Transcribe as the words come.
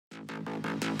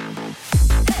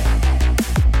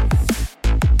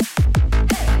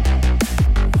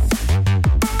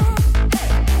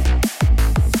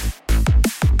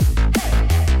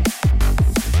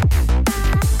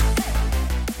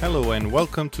and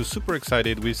welcome to Super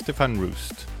Excited with Stefan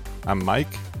Roost. I'm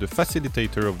Mike, the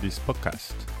facilitator of this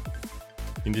podcast.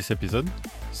 In this episode,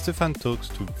 Stefan talks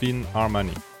to Vin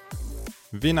Armani.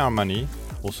 Vin Armani,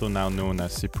 also now known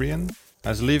as Cyprian,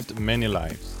 has lived many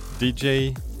lives.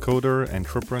 DJ, coder,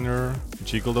 entrepreneur,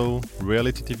 gigolo,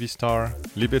 reality TV star,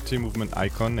 liberty movement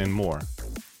icon, and more.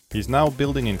 He's now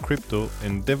building in crypto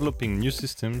and developing new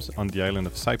systems on the island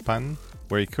of Saipan,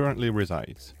 where he currently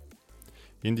resides.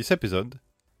 In this episode,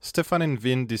 Stefan and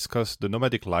Vin discuss the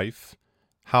nomadic life,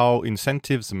 how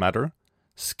incentives matter,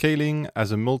 scaling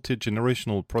as a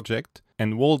multi-generational project,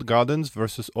 and walled gardens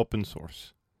versus open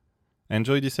source.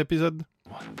 Enjoy this episode.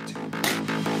 1, 2.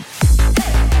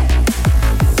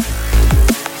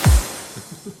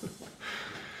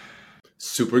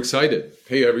 Super excited.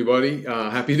 Hey, everybody.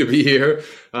 Happy to be here.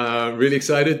 Really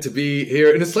excited to be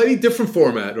here in a slightly different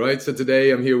format, right? So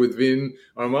today I'm here with Vin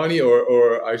Armani,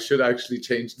 or I should actually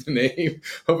change the name,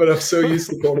 but I'm so used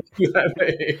to calling you that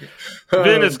name.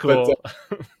 Vin is cool.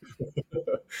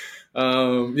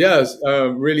 Yes,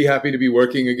 really happy to be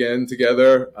working again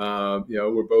together.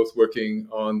 We're both working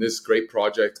on this great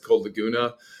project called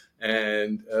Laguna,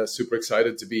 and super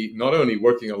excited to be not only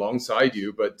working alongside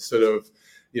you, but sort of,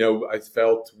 I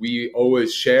felt we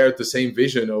always shared the same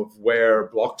vision of where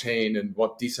blockchain and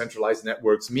what decentralized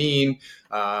networks mean,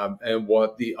 and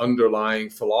what the underlying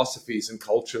philosophies and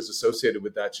cultures associated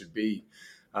with that should be.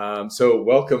 So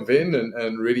welcome, Vin,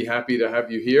 and really happy to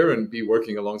have you here and be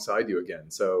working alongside you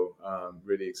again. So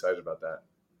really excited about that.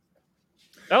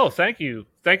 Oh, thank you.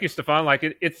 Thank you, Stefan.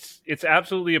 It's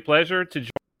absolutely a pleasure to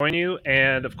join you.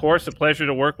 And of course, a pleasure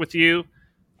to work with you.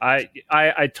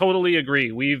 I totally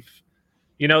agree.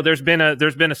 There's been a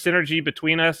synergy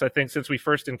between us, I think, since we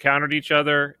first encountered each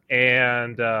other.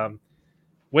 And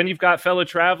when you've got fellow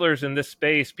travelers in this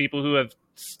space, people who have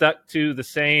stuck to the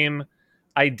same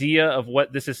idea of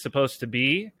what this is supposed to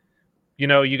be,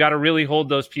 you got to really hold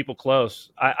those people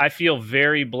close. I feel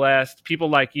very blessed. People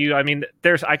like you,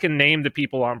 I can name the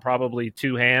people on probably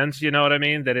two hands, you know what I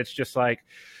mean? That it's just like,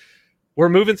 we're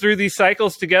moving through these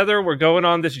cycles together. We're going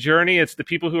on this journey. It's the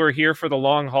people who are here for the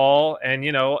long haul. And,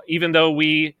 even though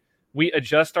we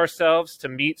adjust ourselves to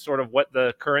meet sort of what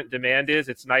the current demand is,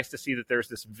 it's nice to see that there's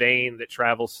this vein that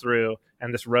travels through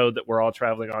and this road that we're all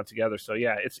traveling on together. So,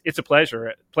 yeah, it's a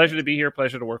pleasure. Pleasure to be here.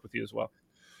 Pleasure to work with you as well.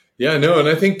 Yeah, no, and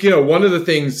I think, one of the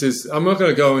things is, I'm not going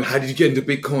to go and how did you get into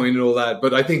Bitcoin and all that,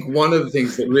 but I think one of the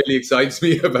things that really excites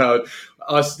me about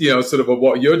us, sort of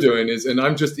what you're doing is, and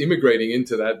I'm just immigrating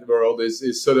into that world,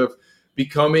 is sort of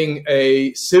becoming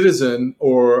a citizen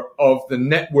of the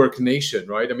network nation,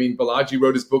 right? I mean, Balaji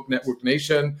wrote his book, Network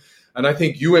Nation, and I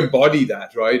think you embody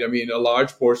that, right? I mean, a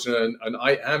large portion, and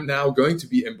I am now going to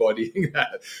be embodying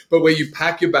that, but where you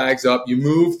pack your bags up, you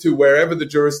move to wherever the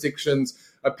jurisdictions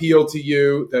appeal to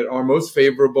you that are most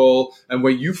favorable and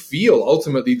where you feel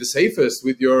ultimately the safest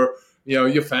with your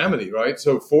family, right?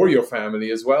 So for your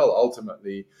family as well,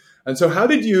 ultimately. And so how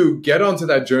did you get onto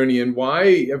that journey, and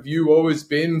why have you always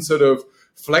been sort of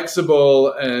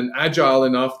flexible and agile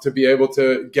enough to be able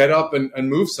to get up and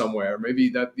move somewhere? Maybe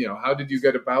that, how did you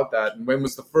get about that? And when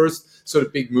was the first sort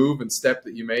of big move and step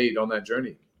that you made on that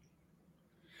journey?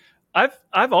 I've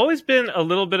always been a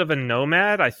little bit of a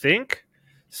nomad, I think.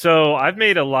 So I've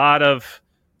made a lot of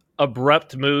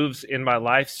abrupt moves in my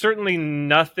life. Certainly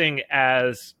nothing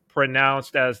as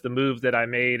pronounced as the move that I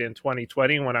made in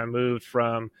 2020 when I moved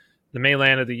from the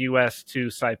mainland of the U.S. to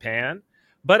Saipan.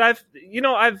 But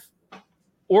I've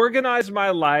organized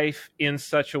my life in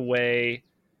such a way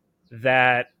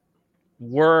that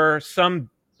were some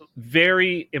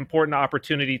very important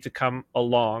opportunity to come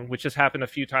along, which has happened a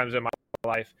few times in my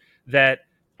life, that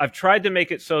I've tried to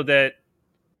make it so that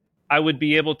I would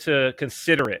be able to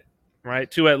consider it,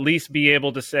 right? To at least be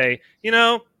able to say,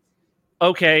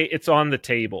 okay, it's on the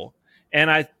table.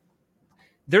 And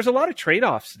there's a lot of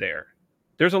trade-offs there.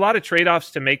 There's a lot of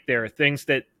trade-offs to make there, things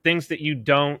that you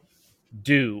don't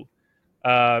do.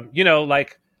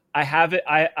 Like I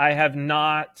have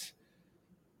not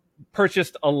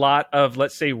purchased a lot of,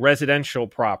 let's say, residential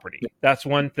property. That's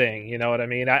one thing, you know what I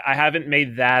mean? I haven't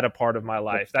made that a part of my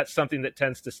life. That's something that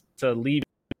tends to leave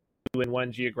in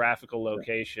one geographical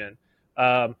location.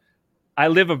 I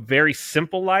live a very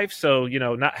simple life, so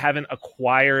not having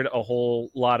acquired a whole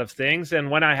lot of things.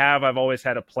 And when I have, I've always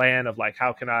had a plan of like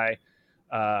how can I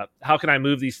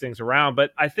move these things around.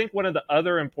 But I think one of the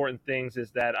other important things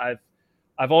is that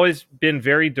I've always been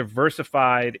very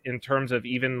diversified in terms of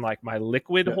even like my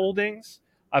liquid holdings.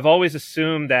 I've always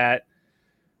assumed that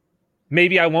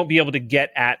maybe I won't be able to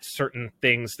get at certain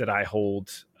things that I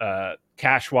hold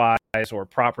cash wise or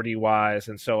property wise.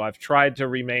 And so I've tried to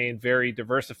remain very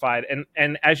diversified.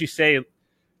 And as you say,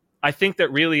 I think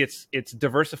that really it's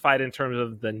diversified in terms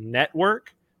of the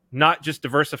network, not just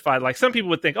diversified. Like some people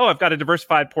would think, oh, I've got a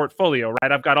diversified portfolio,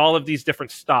 right? I've got all of these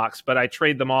different stocks, but I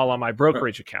trade them all on my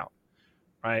brokerage account,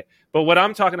 right? But what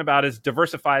I'm talking about is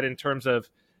diversified in terms of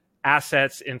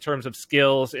assets, in terms of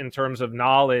skills, in terms of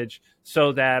knowledge,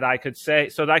 so that I could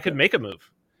make a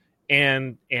move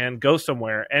and go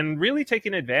somewhere, and really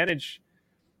taking advantage.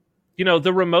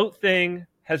 The remote thing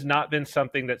has not been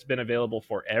something that's been available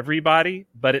for everybody,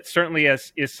 but it certainly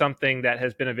is something that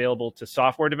has been available to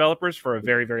software developers for a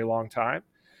very, very long time.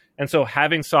 And so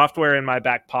having software in my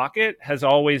back pocket has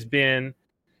always been,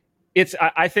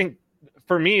 I think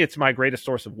for me, it's my greatest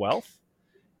source of wealth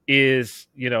is,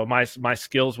 my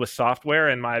skills with software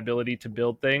and my ability to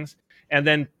build things. And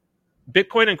then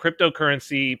Bitcoin and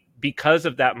cryptocurrency, because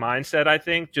of that mindset, I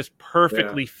think just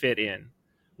perfectly fit in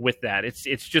with that. It's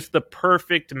just the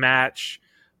perfect match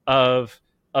of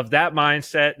that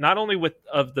mindset, not only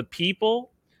of the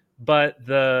people, but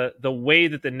the way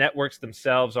that the networks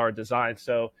themselves are designed.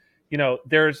 So,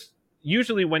 there's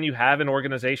usually, when you have an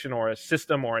organization or a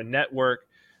system or a network,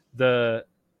 the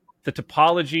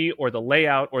topology or the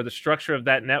layout or the structure of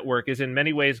that network is in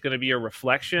many ways going to be a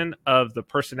reflection of the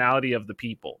personality of the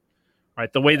people,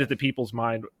 right? The way that the people's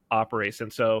mind operates.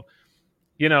 And so,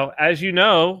 as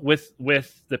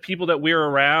with the people that we're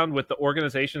around, with the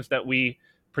organizations that we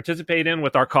participate in,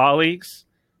 with our colleagues,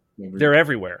 they're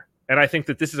everywhere. And I think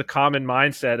that this is a common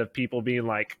mindset of people being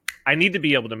like, I need to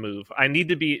be able to move. I need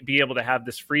to be able to have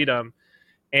this freedom.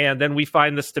 And then we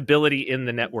find the stability in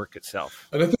the network itself.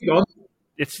 And I think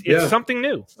it's something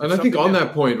new. And I think on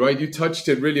that point, right, you touched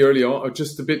it really early on, or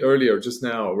just a bit earlier, just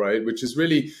now, right, which is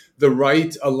really the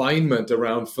right alignment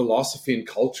around philosophy and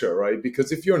culture, right?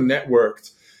 Because if you're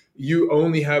networked, you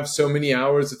only have so many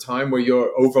hours of time where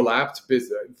you're overlapped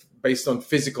based on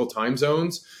physical time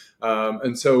zones.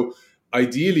 And so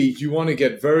ideally, you want to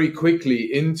get very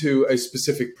quickly into a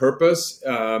specific purpose,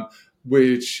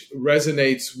 which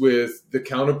resonates with the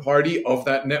counterparty of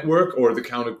that network or the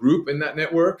counter group in that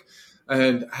network,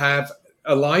 and have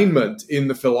alignment in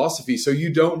the philosophy. So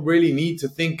you don't really need to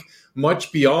think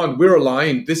much beyond, we're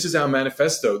aligned, this is our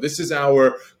manifesto, this is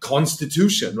our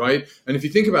constitution, right? And if you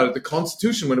think about it, the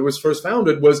Constitution, when it was first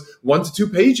founded, was 1 to 2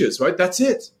 pages, right? That's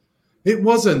it. It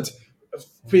wasn't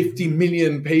 50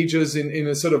 million pages in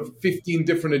a sort of 15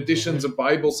 different editions of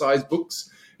Bible-sized books.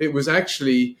 It was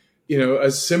actually,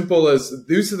 as simple as,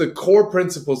 these are the core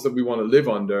principles that we want to live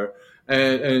under,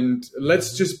 and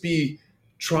let's just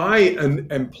try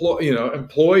and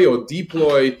employ or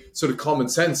deploy sort of common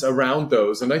sense around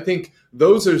those. And I think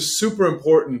those are super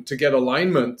important to get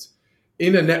alignment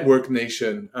in a network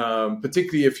nation,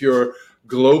 particularly if you're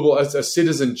global, as a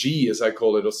citizen G, as I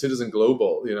call it, or citizen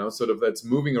global, sort of that's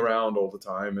moving around all the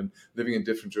time and living in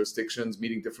different jurisdictions,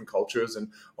 meeting different cultures, and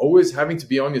always having to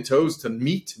be on your toes to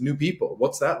meet new people.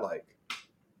 What's that like?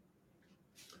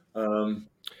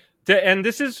 And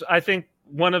this is, I think,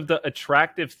 one of the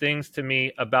attractive things to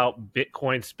me about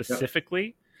Bitcoin specifically.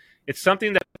 Yeah. It's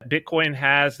something that Bitcoin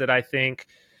has that I think,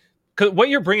 'cause what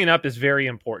you're bringing up is very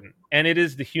important, and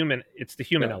it's the human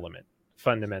element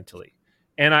fundamentally.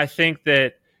 And I think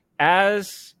that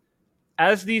as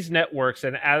these networks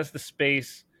and as the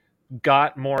space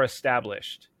got more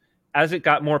established, as it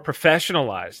got more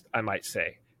professionalized, I might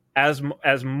say, as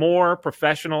more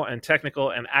professional and technical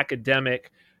and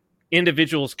academic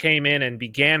individuals came in and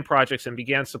began projects and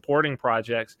began supporting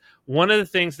projects, one of the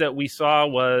things that we saw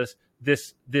was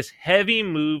this heavy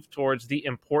move towards the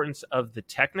importance of the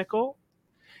technical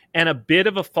and a bit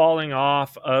of a falling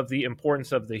off of the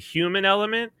importance of the human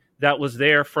element that was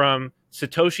there from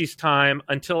Satoshi's time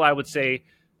until, I would say,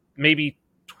 maybe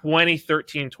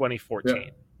 2013, 2014. Yeah.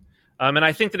 And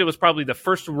I think that it was probably the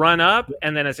first run up,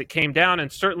 and then as it came down,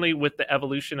 and certainly with the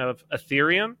evolution of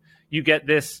Ethereum, you get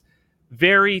this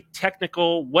very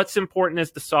technical, what's important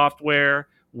is the software,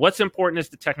 what's important is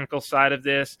the technical side of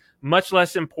this, much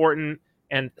less important,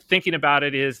 and thinking about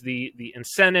it is the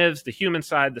incentives, the human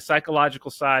side, the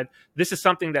psychological side. This is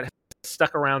something that has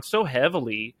stuck around so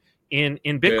heavily in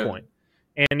Bitcoin.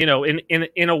 Yeah. And,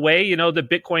 in a way, the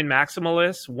Bitcoin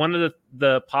maximalists, one of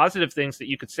the positive things that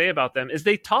you could say about them is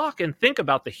they talk and think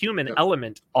about the human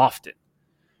element often.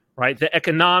 Right, the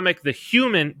economic, the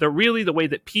human, the way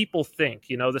that people think,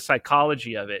 the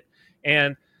psychology of it,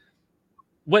 and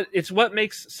what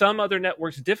makes some other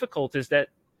networks difficult is that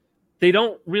they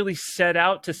don't really set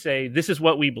out to say this is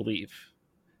what we believe,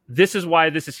 this is why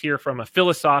this is here from a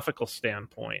philosophical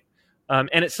standpoint.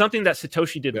 And it's something that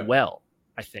Satoshi did Yeah. well,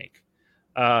 I think.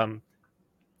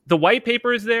 The white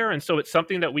paper is there, and so it's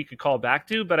something that we could call back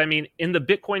to. But I mean, in the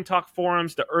Bitcoin Talk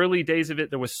forums, the early days of it,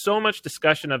 there was so much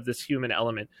discussion of this human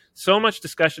element, so much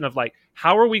discussion of like,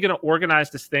 how are we going to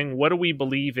organize this thing? What do we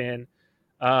believe in?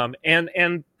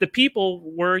 And the people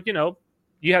were, you know,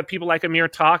 you have people like Amir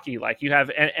Taki, like you have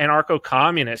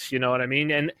anarcho-communists, you know what I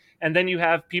mean? And then you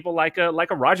have people like a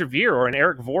Roger Ver or an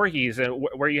Eric Voorhees, and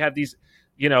where you have these,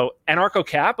 you know,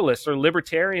 anarcho-capitalists or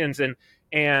libertarians,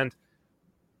 and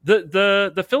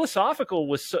the philosophical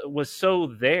was so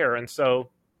there. And so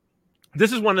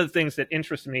this is one of the things that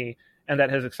interests me and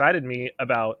that has excited me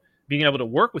about being able to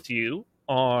work with you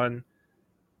on,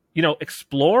 you know,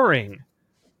 exploring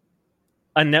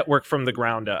a network from the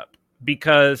ground up,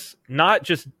 because not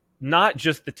just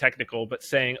the technical, but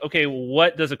saying, okay, well,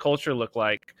 what does a culture look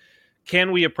like?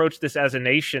 Can we approach this as a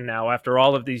nation now after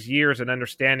all of these years, and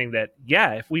understanding that,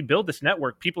 yeah, if we build this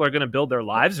network, people are going to build their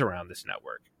lives around this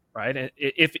network. Right. And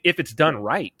if it's done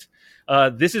right,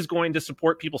 this is going to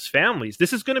support people's families.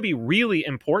 This is going to be really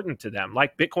important to them.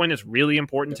 Like Bitcoin is really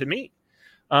important to me.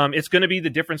 It's going to be the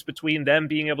difference between them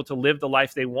being able to live the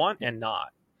life they want and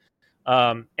not.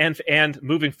 And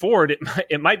moving forward,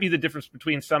 it might be the difference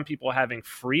between some people having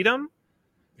freedom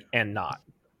and not.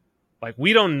 Like,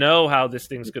 we don't know how this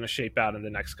thing's going to shape out in the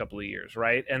next couple of years.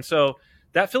 Right. And so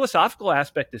that philosophical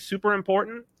aspect is super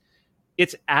important.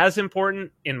 It's as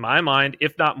important in my mind,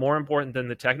 if not more important than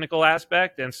the technical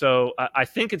aspect. And so I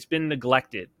think it's been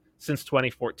neglected since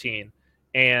 2014.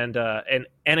 And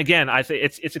again, I think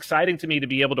it's exciting to me to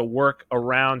be able to work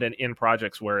around and in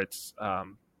projects where it's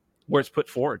put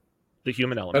forward, the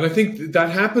human element. And I think that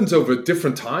happens over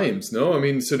different times, no? I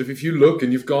mean, sort of, if you look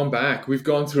and you've gone back, we've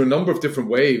gone through a number of different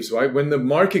waves, right? When the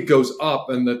market goes up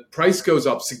and the price goes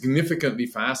up significantly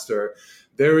faster,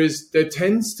 there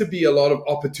tends to be a lot of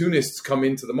opportunists come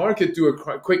into the market, do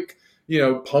a quick, you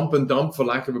know, pump and dump, for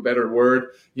lack of a better word.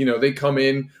 You know, they come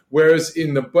in. Whereas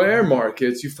in the bear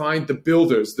markets, you find the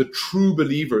builders, the true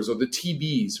believers, or the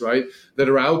TBs, right, that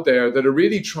are out there that are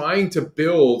really trying to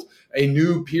build a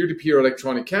new peer-to-peer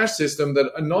electronic cash system, that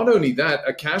not only that,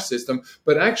 a cash system,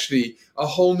 but actually a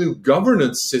whole new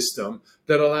governance system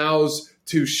that allows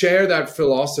to share that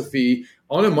philosophy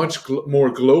on a much more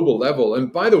global level.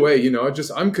 And by the way, you know,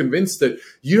 I'm convinced that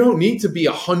you don't need to be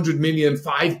 100 million,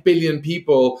 5 billion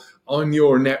people on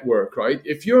your network, right?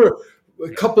 If you're a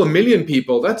couple of million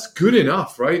people, that's good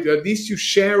enough, right? At least you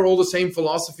share all the same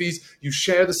philosophies, you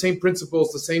share the same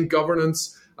principles, the same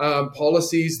governance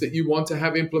policies that you want to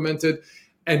have implemented,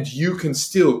 and you can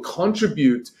still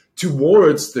contribute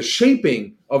towards the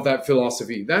shaping of that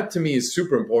philosophy. That to me is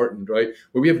super important, right?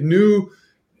 Where we have new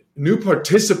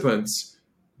participants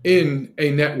in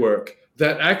a network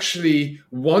that actually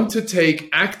want to take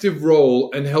active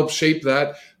role and help shape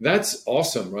that. That's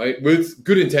awesome, right? With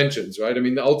good intentions, right? I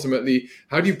mean, ultimately,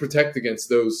 how do you protect against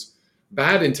those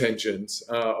bad intentions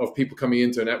of people coming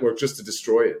into a network just to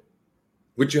destroy it?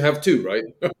 Which you have too, right?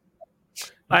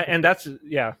 And that's,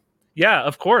 yeah,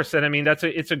 of course. And I mean,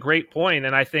 it's a great point.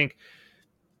 And I think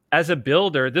as a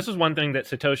builder, this is one thing that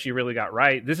Satoshi really got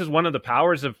right. This is one of the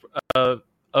powers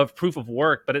of proof of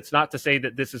work, but it's not to say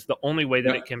that this is the only way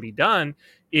that it can be done.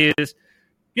 Is,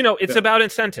 you know, it's about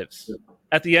incentives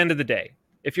at the end of the day.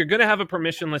 If you're going to have a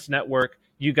permissionless network,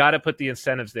 you got to put the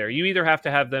incentives there. You either have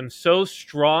to have them so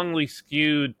strongly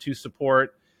skewed to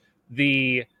support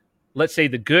the, let's say,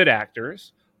 the good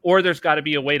actors, or there's got to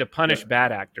be a way to punish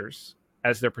bad actors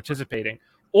as they're participating,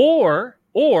 or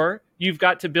you've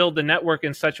got to build the network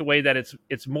in such a way that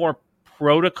it's more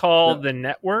protocol than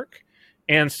network.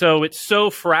 And so it's so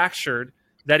fractured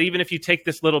that even if you take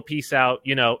this little piece out,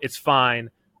 you know, it's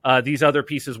fine. These other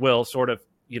pieces will sort of,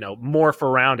 you know, morph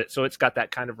around it. So it's got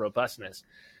that kind of robustness.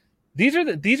 These are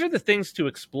the things to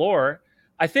explore.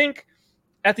 I think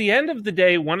at the end of the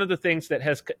day, one of the things that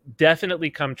has definitely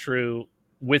come true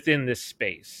within this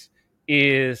space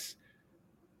is,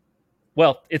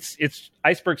 well, it's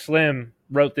Iceberg Slim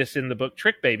wrote this in the book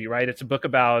Trick Baby, right? It's a book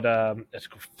about it's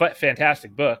a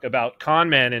fantastic book about con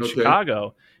men in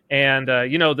Chicago. And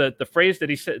you know, the phrase that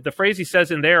he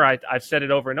says in there, I've said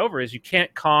it over and over, is you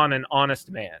can't con an honest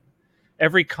man.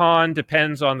 Every con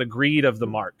depends on the greed of the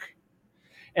mark.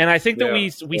 And I think that we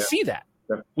see that.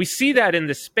 Yeah. We see that in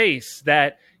this space,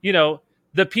 that, you know,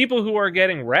 the people who are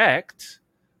getting wrecked,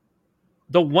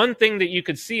 the one thing that you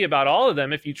could see about all of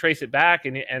them, if you trace it back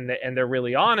and they're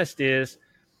really honest, is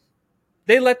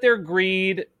they let their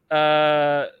greed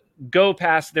go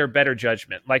past their better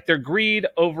judgment. Like, their greed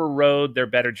overrode their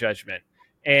better judgment.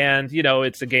 And, you know,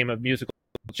 it's a game of musical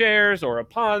chairs or a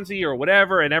Ponzi or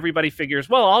whatever. And everybody figures,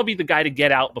 well, I'll be the guy to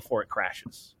get out before it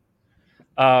crashes.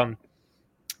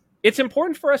 It's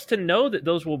important for us to know that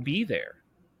those will be there.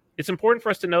 It's important for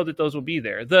us to know that those will be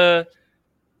there.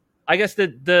 I guess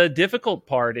the difficult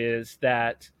part is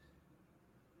that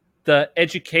the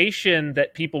education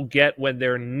that people get when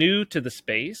they're new to the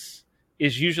space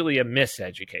is usually a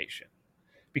miseducation,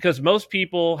 because most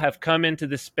people have come into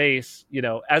this space,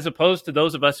 as opposed to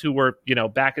those of us who were,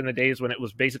 back in the days when it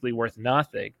was basically worth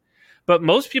nothing. But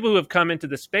most people who have come into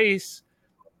the space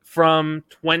from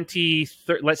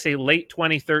let's say late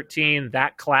 2013,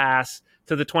 that class,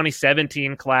 to the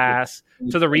 2017 class,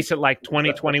 to the recent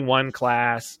 2021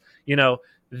 class,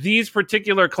 these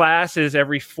particular classes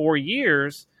every 4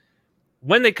 years,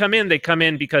 when they come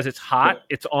in because it's hot,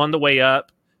 it's on the way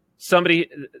up. Somebody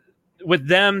with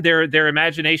them, their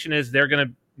imagination is they're going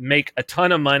to make a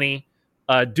ton of money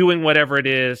doing whatever it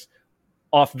is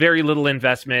off very little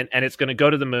investment, and it's going to go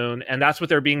to the moon. And that's what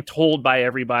they're being told by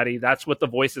everybody. That's what the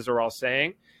voices are all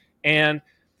saying. And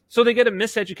so they get a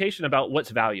miseducation about what's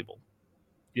valuable,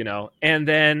 and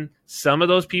then some of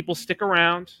those people stick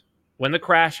around when the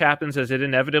crash happens, as it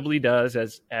inevitably does,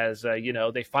 as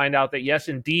they find out that, yes,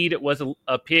 indeed, it was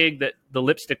a pig that the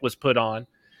lipstick was put on.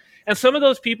 And some of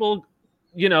those people,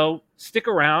 stick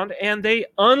around and they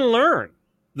unlearn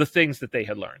the things that they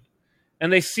had learned.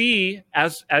 And they see,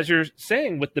 as you're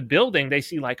saying with the building, they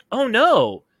see oh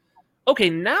no, okay,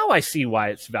 now I see why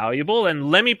it's valuable,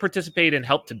 and let me participate and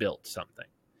help to build something.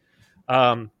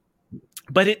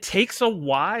 But it takes a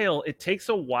while. It takes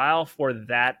a while for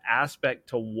that aspect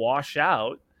to wash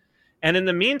out. And in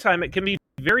the meantime, it can be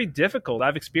very difficult.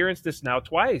 I've experienced this now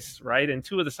twice, right? In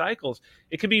 2 of the cycles.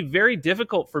 It can be very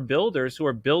difficult for builders who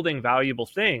are building valuable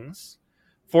things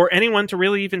for anyone to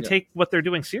really even take what they're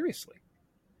doing seriously.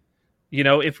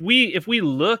 If we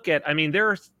look at,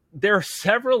 there are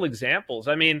several examples.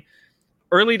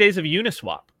 Early days of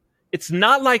Uniswap. It's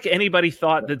not like anybody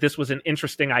thought that this was an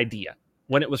interesting idea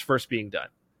when it was first being done,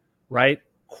 right?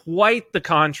 Quite the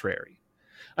contrary.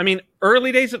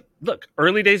 Early days of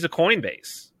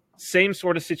Coinbase, same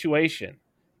sort of situation.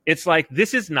 It's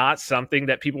this is not something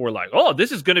that people were oh,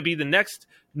 this is going to be the next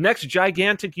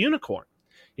gigantic unicorn.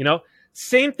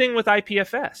 Same thing with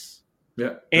IPFS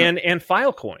and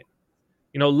Filecoin.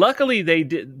 Luckily they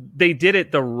did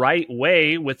it the right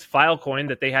way with Filecoin,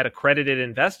 that they had accredited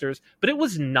investors, but it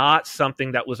was not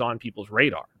something that was on people's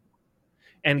radar.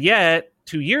 And yet,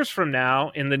 2 years from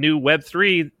now, in the new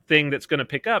Web3 thing that's going to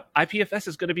pick up, IPFS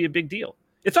is going to be a big deal.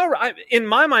 It's in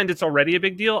my mind, it's already a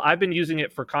big deal. I've been using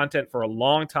it for content for a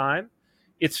long time.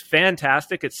 It's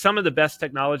fantastic. It's some of the best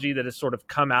technology that has sort of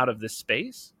come out of this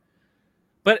space.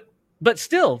 But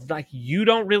still, you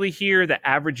don't really hear the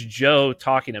average Joe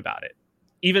talking about it,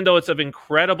 even though it's of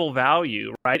incredible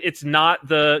value, right? It's not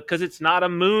because it's not a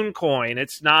moon coin.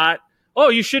 It's not, oh,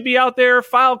 you should be out there,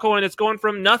 Filecoin, it's going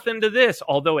from nothing to this,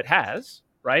 although it has,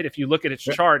 right? If you look at its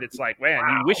chart, it's man,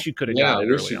 wow. You wish you could have got it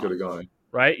early on.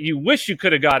 Right? You wish you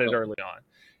could have got it early on.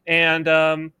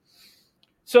 And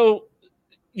so,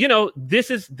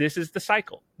 this is the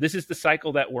cycle. This is the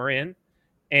cycle that we're in.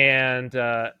 And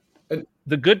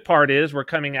the good part is we're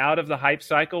coming out of the hype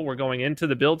cycle. We're going into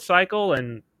the build cycle,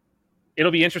 and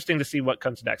it'll be interesting to see what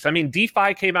comes next.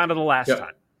 DeFi came out of the last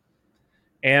time.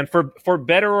 And for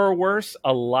better or worse,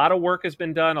 a lot of work has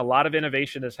been done. A lot of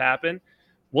innovation has happened.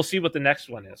 We'll see what the next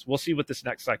one is. We'll see what this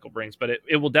next cycle brings, but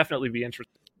it will definitely be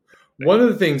interesting. One of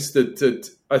the things that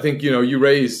I think, you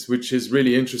raised, which is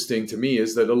really interesting to me,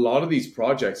 is that a lot of these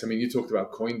projects, you talked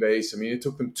about Coinbase. It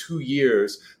took them 2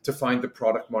 years to find the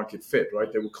product market fit,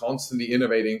 right? They were constantly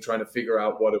innovating, trying to figure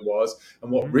out what it was.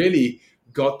 And what really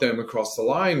got them across the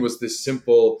line was this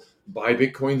simple buy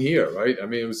Bitcoin here, right?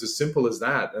 It was as simple as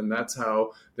that. And that's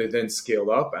how they then scaled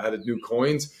up, added new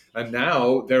coins. And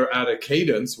now they're at a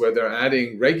cadence where they're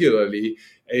adding regularly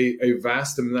a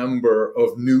vast number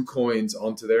of new coins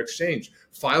onto their exchange.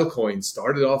 Filecoin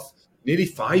started off nearly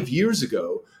 5 years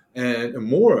ago and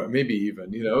more, maybe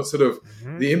even,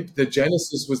 the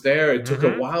genesis was there. It took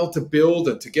a while to build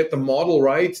and to get the model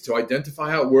right, to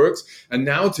identify how it works. And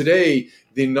now today,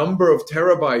 the number of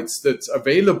terabytes that's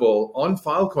available on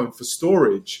Filecoin for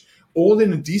storage, all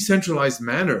in a decentralized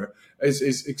manner,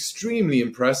 is extremely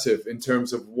impressive in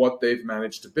terms of what they've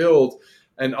managed to build.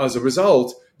 And as a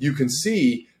result, you can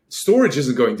see storage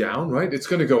isn't going down, right? It's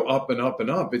going to go up and up and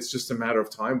up. It's just a matter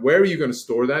of time. Where are you going to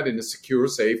store that? In a secure,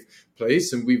 safe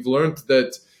place? And we've learned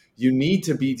that you need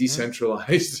to be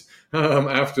decentralized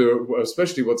after,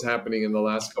 especially what's happening in the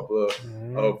last couple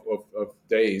of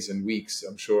days and weeks,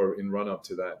 I'm sure, in run up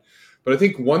to that. But I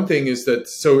think one thing is that,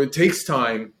 so it takes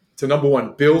time to, number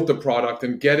one, build the product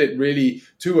and get it really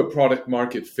to a product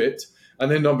market fit. And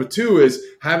then number two is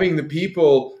having the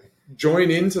people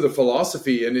join into the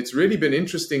philosophy. And it's really been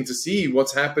interesting to see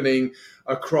what's happening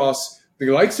across the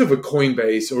likes of a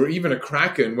Coinbase or even a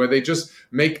Kraken, where they just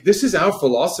make, this is our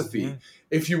philosophy. Mm-hmm.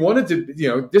 If you wanted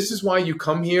to, this is why you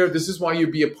come here. This is why you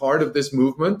be a part of this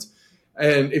movement.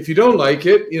 And if you don't like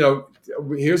it,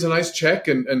 here's a nice check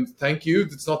and thank you.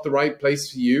 It's not the right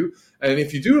place for you. And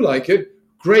if you do like it,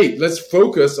 great. Let's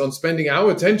focus on spending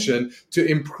our attention to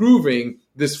improving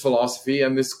this philosophy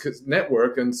and this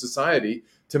network and society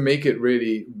to make it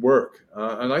really work.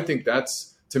 And I think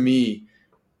that's, to me,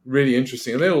 really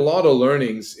interesting. And there are a lot of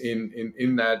learnings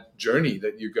in that journey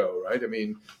that you go, right? I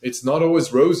mean, it's not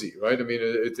always rosy, right? I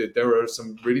mean, there are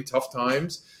some really tough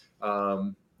times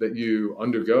that you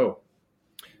undergo.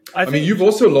 I mean, you've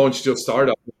also launched your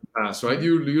startup in the past, right?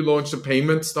 You launched a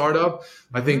payment startup.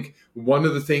 I think one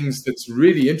of the things that's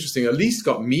really interesting, at least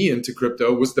got me into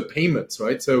crypto, was the payments,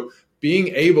 right? So being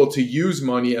able to use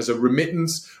money as a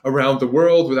remittance around the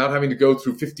world without having to go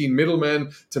through 15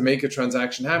 middlemen to make a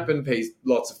transaction happen, pay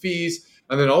lots of fees,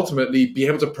 and then ultimately be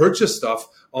able to purchase stuff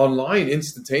online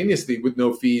instantaneously with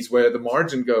no fees, where the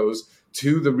margin goes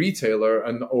to the retailer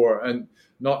and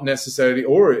not necessarily,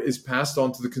 or is passed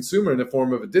on to the consumer in the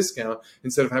form of a discount,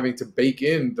 instead of having to bake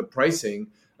in the pricing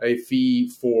a fee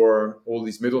for all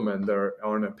these middlemen that are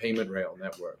on a payment rail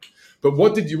network. But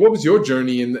what was your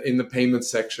journey in the payment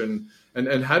section,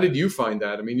 and how did you find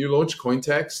that? I mean, you launched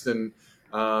Cointext, and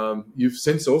you've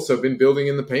since also been building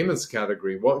in the payments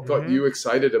category. What got you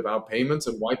excited about payments,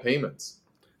 and why payments?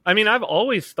 I mean, I've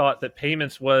always thought that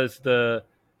payments was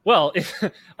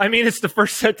it's the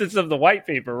first sentence of the white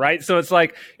paper, right? So it's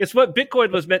like, it's what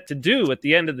Bitcoin was meant to do at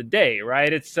the end of the day,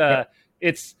 right? It's what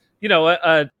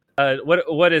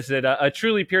is it? A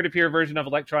truly peer-to-peer version of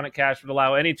electronic cash would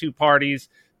allow any two parties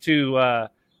to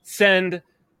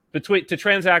to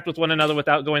transact with one another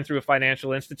without going through a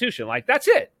financial institution. Like, that's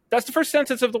it. That's the first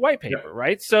sentence of the white paper,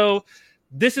 right? So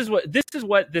this is what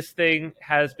this thing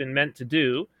has been meant to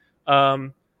do.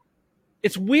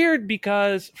 It's weird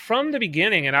because from the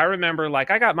beginning, and I remember,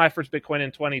 like, I got my first Bitcoin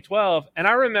in 2012, and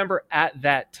I remember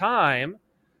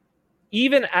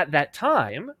even at that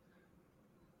time,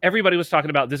 everybody was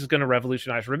talking about, this is going to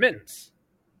revolutionize remittance.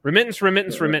 Remittance,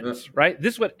 right?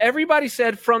 This is what everybody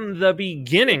said from the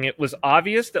beginning. It was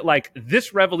obvious that, like,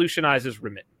 this revolutionizes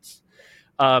remittance,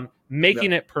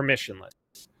 making it permissionless.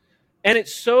 And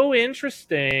it's so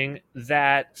interesting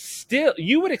that still,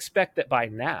 you would expect that by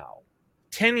now,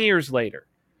 10 years later,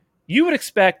 you would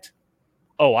expect,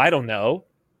 I don't know,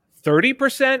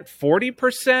 30%,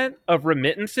 40% of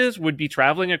remittances would be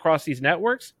traveling across these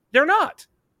networks. They're not.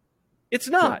 It's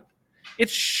not.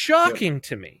 It's shocking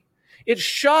to me. It's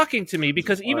shocking to me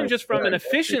because even just from an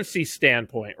efficiency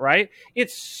standpoint, right,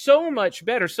 it's so much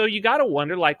better. So you got to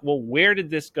wonder, like, well, where did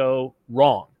this go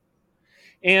wrong?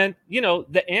 And,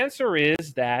 the answer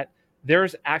is that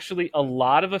there's actually a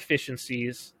lot of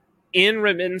efficiencies in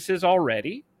remittances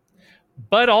already,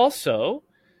 but also,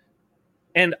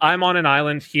 and I'm on an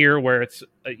island here where it's,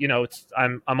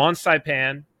 I'm on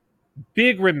Saipan,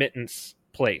 big remittance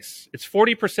place. It's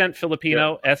 40%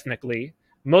 Filipino ethnically.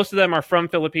 Most of them are from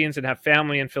Philippines and have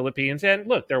family in Philippines. And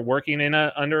look, they're working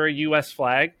under a U.S.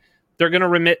 flag. They're going to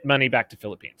remit money back to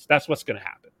Philippines. That's what's going to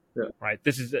happen, right?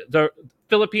 The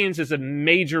Philippines is a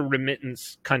major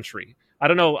remittance country. I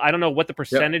don't know what the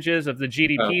percentage is of the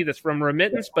GDP that's from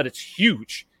remittance, but it's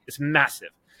huge. It's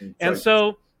massive. It's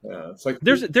like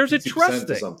there's a trust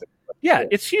thing. Yeah,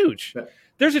 it's huge. Yeah.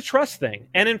 There's a trust thing.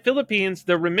 And in Philippines,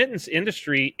 the remittance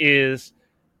industry is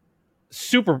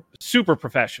super, super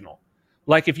professional.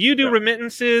 Like, if you do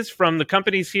remittances from the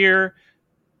companies here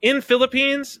in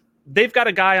Philippines, they've got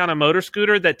a guy on a motor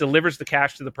scooter that delivers the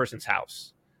cash to the person's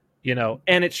house,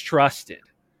 and it's trusted.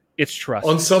 It's trusted.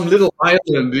 On some little island,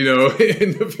 in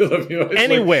the Philippines.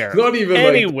 Anywhere. Like, not even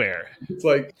anywhere. It's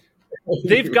like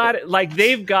they've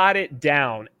got it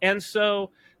down. And so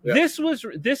this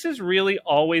has really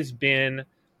always been,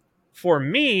 for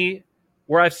me,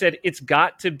 where I've said it's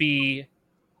got to be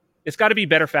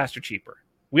better, faster, cheaper.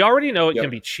 We already know it can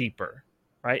be cheaper,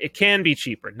 right? It can be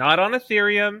cheaper. Not on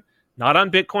Ethereum, not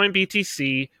on Bitcoin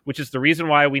BTC, which is the reason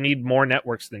why we need more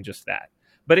networks than just that.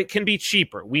 But it can be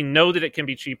cheaper. We know that it can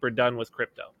be cheaper done with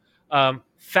crypto.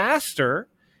 Faster,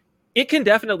 it can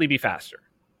definitely be faster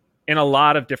in a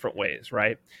lot of different ways,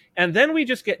 right? And then we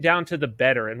just get down to the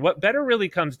better. And what better really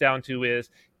comes down to is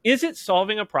it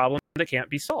solving a problem that can't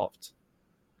be solved?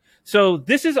 So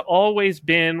this has always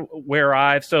been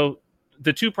where so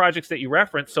the two projects that you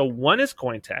referenced, so one is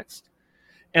Cointext.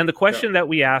 And the question that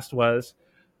we asked was,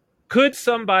 could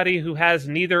somebody who has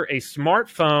neither a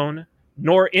smartphone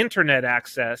nor internet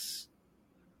access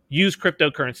use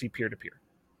cryptocurrency peer-to-peer,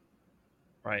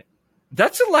 right?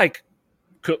 that's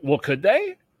could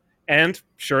they? And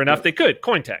sure enough, they could.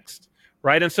 Cointext,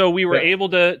 right? And so we were able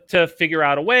to figure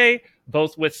out a way,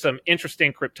 both with some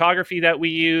interesting cryptography that we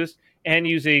used and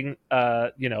using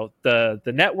the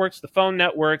networks, the phone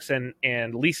networks,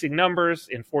 and leasing numbers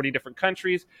in 40 different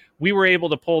countries. We were able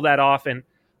to pull that off, and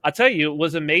I'll tell you, it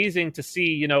was amazing to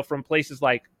see, from places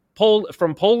like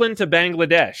from Poland to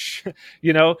Bangladesh,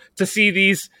 to see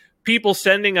these people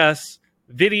sending us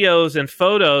videos and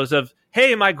photos of,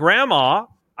 hey, my grandma,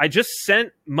 I just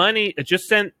sent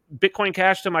Bitcoin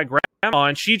Cash to my grandma,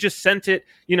 and she just sent it,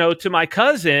 to my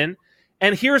cousin,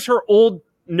 and here's her old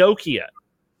Nokia,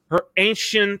 her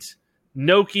ancient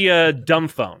Nokia dumb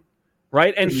phone,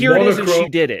 right? And here it is, and she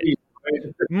did it.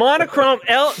 Monochrome,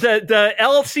 the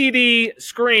LCD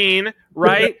screen,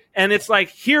 right? And it's like,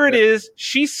 here it is.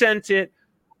 She sent it.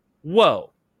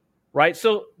 Whoa, right?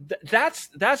 So that's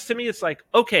to me, it's like,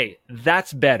 okay,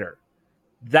 that's better.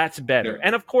 That's better.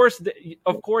 And of course,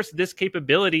 this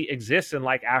capability exists in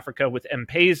like Africa with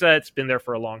M-Pesa. It's been there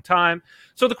for a long time.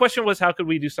 So the question was, how could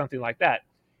we do something like that?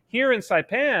 Here in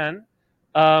Saipan,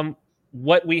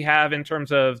 what we have in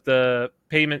terms of the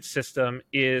payment system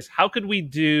is my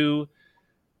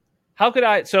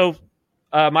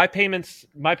payments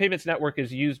network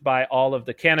is used by all of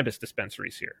the cannabis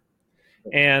dispensaries here.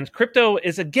 And crypto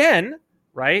is, again,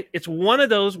 right? It's one of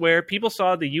those where people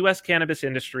saw the U.S. cannabis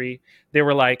industry. They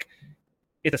were like,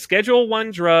 it's a Schedule I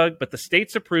drug, but the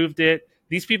states approved it.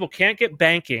 These people can't get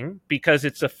banking because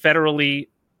it's a federally,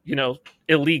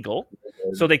 illegal.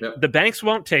 So the banks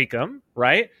won't take them,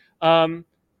 right? And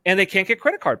they can't get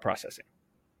credit card processing.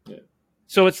 Yeah.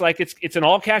 So it's like it's an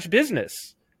all cash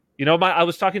business. I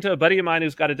was talking to a buddy of mine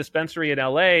who's got a dispensary in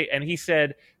LA, and he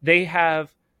said they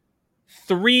have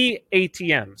 3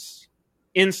 ATMs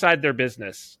inside their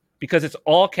business because it's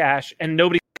all cash and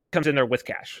nobody comes in there with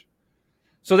cash.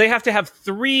 So they have to have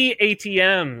 3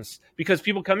 ATMs because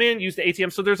people come in, use the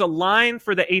ATM. So there's a line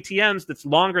for the ATMs that's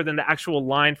longer than the actual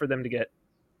line for them to get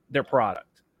their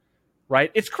product,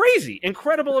 right? It's crazy,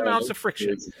 incredible amounts of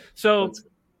friction. So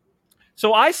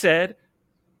I said,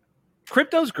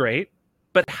 crypto's great,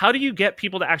 but how do you get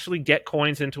people to actually get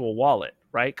coins into a wallet,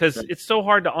 right? Because it's so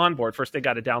hard to onboard. First, they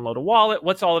got to download a wallet.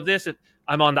 What's all of this?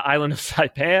 I'm on the island of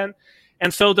Saipan.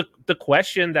 And so the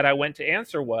question that I went to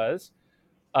answer was,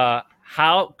 would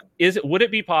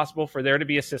it be possible for there to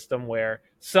be a system where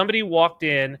somebody walked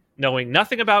in knowing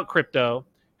nothing about crypto,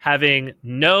 having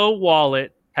no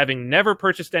wallet, having never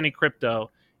purchased any crypto,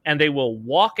 and they will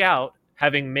walk out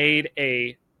having made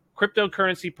a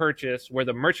cryptocurrency purchase where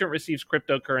the merchant receives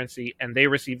cryptocurrency and they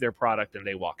receive their product and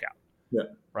they walk out. Yeah.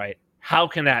 Right. How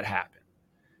can that happen?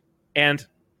 And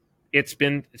that's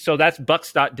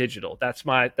Bucks.digital. That's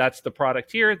the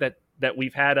product here that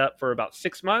we've had up for about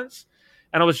 6 months.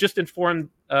 And I was just informed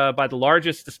by the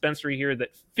largest dispensary here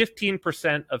that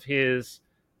 15% of his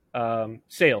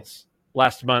sales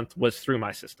last month was through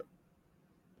my system.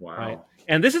 Wow. Right?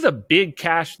 And this is a big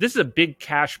cash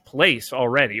place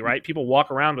already, right? People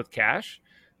walk around with cash.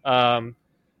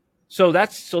 So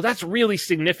that's really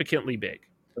significantly big.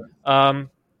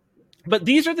 But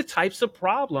these are the types of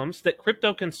problems that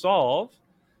crypto can solve.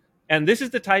 And these are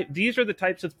the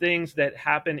types of things that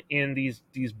happen in these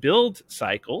build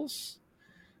cycles.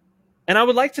 And I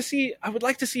would like to see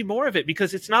more of it,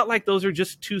 because it's not like those are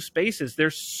just two spaces.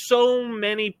 There's so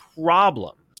many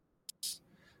problems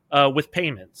with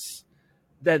payments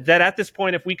that at this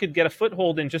point, if we could get a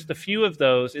foothold in just a few of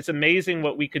those, it's amazing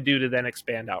what we could do to then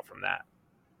expand out from that.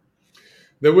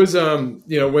 There was,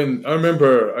 when I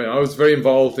remember, I was very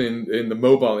involved in the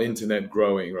mobile internet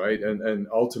growing, right? And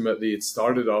ultimately it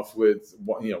started off with,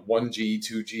 1G,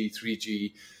 2G,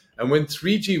 3G. And when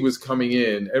 3G was coming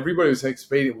in, everybody was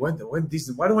explaining, why do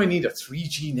I need a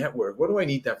 3G network? What do I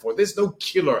need that for? There's no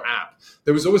killer app.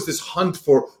 There was always this hunt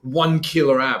for one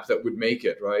killer app that would make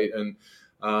it, right? And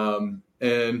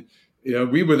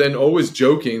we were then always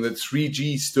joking that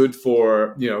 3G stood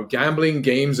for, gambling,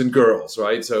 games, and girls,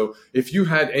 right? So if you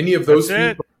had any of those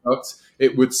three products,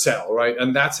 it would sell, right?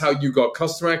 And that's how you got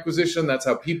customer acquisition. That's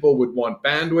how people would want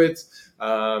bandwidth.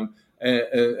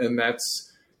 And that's,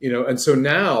 and so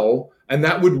now, and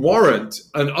that would warrant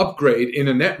an upgrade in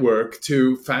a network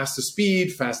to faster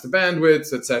speed, faster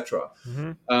bandwidth, etc.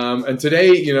 Mm-hmm. And today,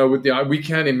 we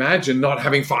can't imagine not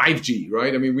having 5G,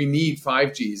 right? I mean, we need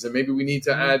 5Gs, and maybe we need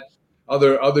to add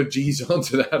other Gs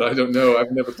onto that. I don't know.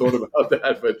 I've never thought about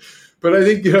that, but I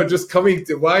think just coming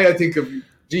to why I think of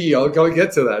G. I'll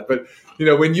get to that. But,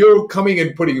 when you're coming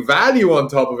and putting value on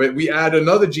top of it, we add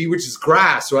another G, which is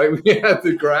grass, right? We add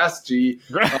the grass G.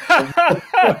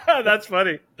 That's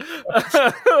funny.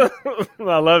 I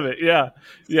love it. Yeah,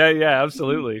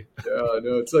 absolutely.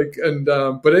 No, it's like,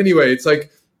 but anyway, it's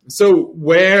like, so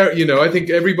where, I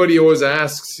think everybody always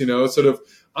asks, sort of,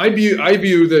 I view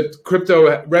that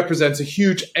crypto represents a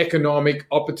huge economic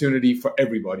opportunity for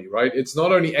everybody, right? It's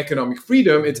not only economic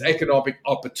freedom, it's economic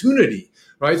opportunity,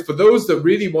 right? For those that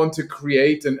really want to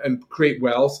create and create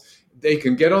wealth, they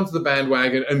can get onto the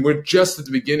bandwagon, and we're just at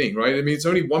the beginning, right? I mean, it's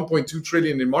only 1.2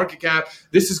 trillion in market cap.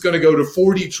 This is going to go to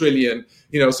 40 trillion,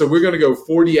 so we're going to go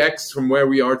 40x from where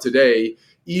we are today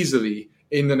easily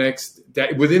in the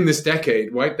within this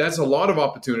decade, right? That's a lot of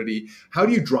opportunity. How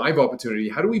do you drive opportunity?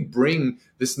 How do we bring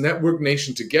this network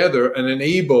nation together and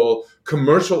enable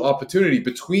commercial opportunity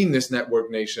between this network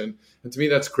nation? And to me,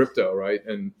 that's crypto, right?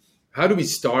 And how do we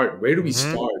start? Where do we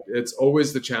start? It's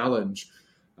always the challenge.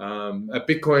 At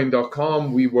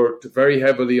Bitcoin.com, we worked very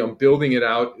heavily on building it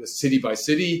out city by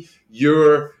city.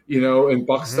 You're, in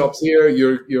Buck stops here.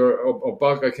 You're a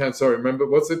Buck. I can't remember.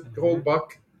 What's it called?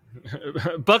 Buck?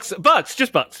 Bucks.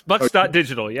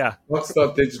 Bucks.digital, yeah.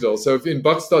 Bucks.digital. So if in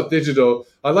Bucks.digital,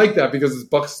 I like that because it's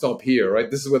Bucks stop here,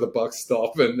 right? This is where the Bucks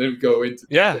stop and then go into.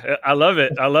 Yeah, I love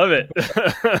it.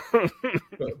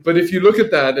 But if you look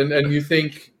at that and you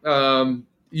think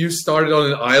you started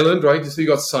on an island, right? So you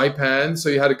got Saipan, so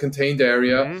you had a contained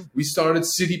area. We started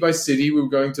city by city. We were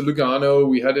going to Lugano.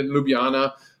 We had it in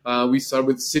Ljubljana. We started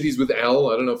with cities with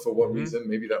L. I don't know for what reason.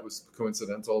 Maybe that was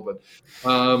coincidental, but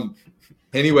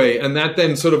anyway, and that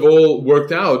then sort of all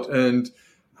worked out. And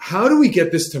how do we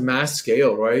get this to mass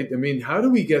scale, right? I mean, how do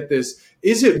we get this?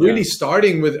 Is it really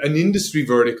starting with an industry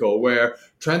vertical where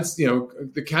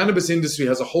the cannabis industry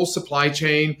has a whole supply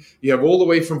chain? You have all the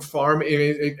way from farm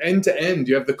end to end.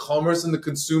 You have the commerce and the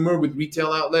consumer with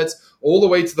retail outlets, all the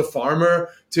way to the farmer,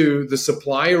 to the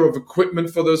supplier of equipment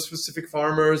for those specific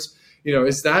farmers.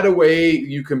 Is that a way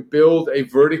you can build a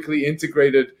vertically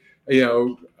integrated,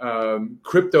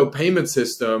 crypto payment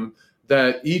system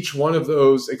that each one of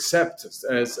those accepts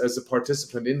as a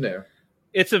participant in there?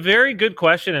 It's a very good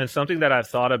question, and something that I've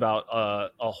thought about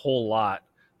a whole lot.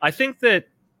 I think that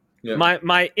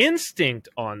my instinct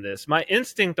on this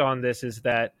is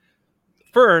that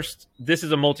first, this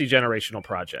is a multi-generational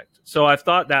project. So I've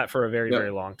thought that for a very,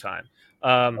 very long time.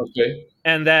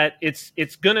 And that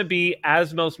it's going to be,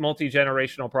 as most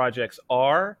multi-generational projects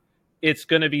are, it's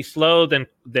going to be slow then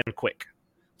quick.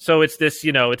 So it's this,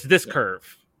 it's this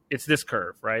curve. It's this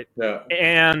curve, right? Yeah.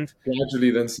 And gradually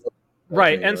then suddenly.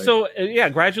 Right. And so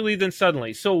gradually then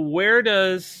suddenly. So where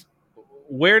does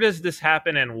this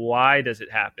happen, and why does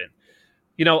it happen?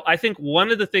 I think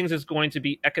one of the things is going to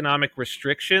be economic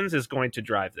restrictions is going to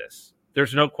drive this.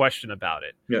 There's no question about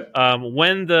it. Yeah.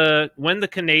 When the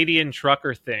Canadian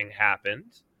trucker thing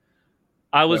happened,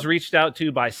 I was reached out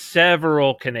to by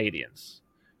several Canadians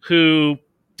who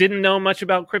didn't know much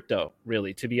about crypto,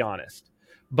 really, to be honest.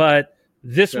 But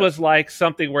this was like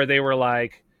something where they were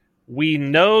like, we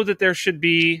know that there should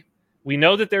be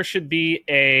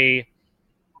a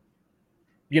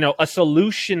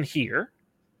solution here,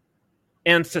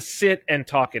 and to sit and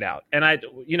talk it out. And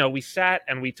we sat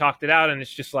and we talked it out, and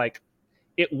it's just like,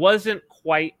 it wasn't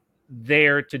quite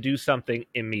there to do something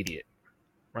immediate,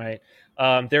 right?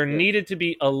 There needed to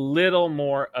be a little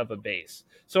more of a base.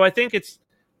 So I think it's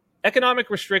economic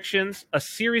restrictions, the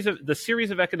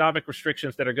series of economic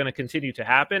restrictions that are going to continue to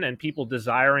happen, and people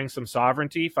desiring some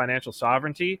sovereignty, financial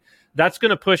sovereignty, that's going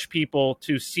to push people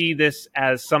to see this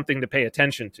as something to pay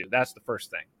attention to. That's the first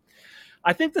thing.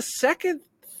 I think the second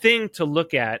thing to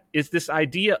look at is this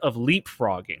idea of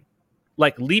leapfrogging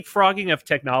of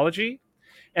technology.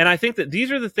 And I think that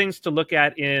these are the things to look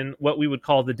at in what we would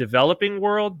call the developing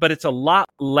world, but it's a lot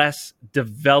less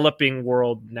developing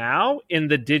world now in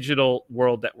the digital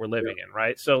world that we're living in,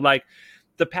 right? So like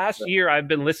the past year, I've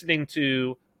been listening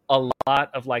to a lot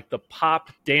of like the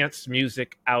pop dance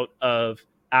music out of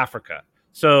Africa.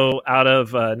 So out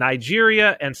of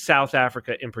Nigeria and South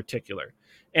Africa in particular.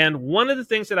 And one of the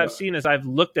things that I've seen as I've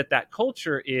looked at that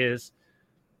culture is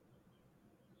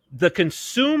the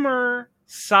consumer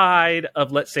side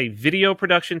of, let's say, video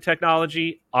production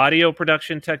technology, audio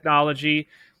production technology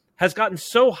has gotten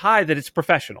so high that it's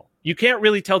professional. You can't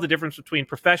really tell the difference between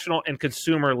professional and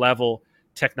consumer level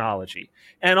technology.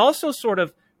 And also sort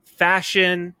of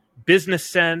fashion, business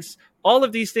sense, all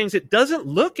of these things, it doesn't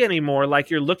look anymore like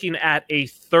you're looking at a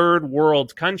third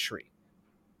world country,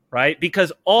 right?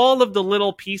 Because all of the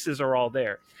little pieces are all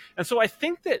there. And so I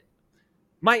think that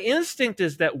My instinct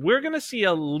is that we're going to see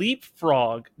a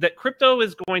leapfrog, that crypto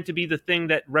is going to be the thing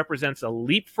that represents a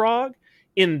leapfrog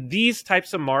in these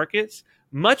types of markets,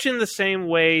 much in the same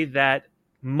way that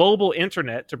mobile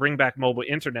internet, to bring back mobile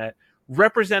internet,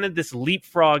 represented this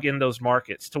leapfrog in those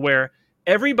markets, to where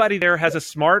everybody there has a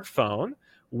smartphone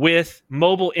with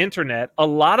mobile internet, a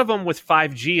lot of them with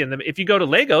 5G in them. If you go to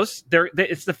Lagos,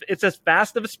 it's as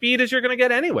fast of a speed as you're going to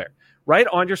get anywhere, right,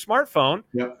 on your smartphone.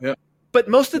 Yeah. But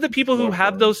most of the people who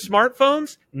have those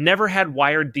smartphones never had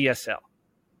wired DSL.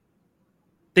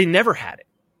 They never had it,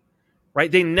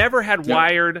 right? They never had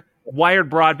wired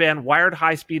broadband, wired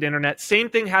high-speed internet. Same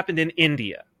thing happened in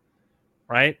India,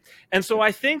 right? And so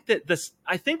I think that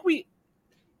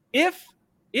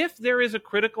if there is a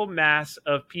critical mass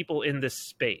of people in this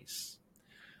space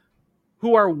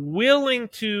who are willing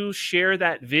to share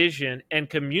that vision and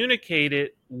communicate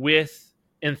it with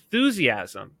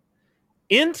enthusiasm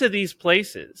into these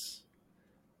places,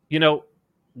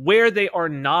 where they are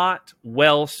not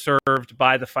well served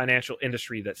by the financial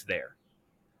industry that's there,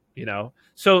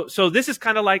 So this is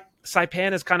kind of like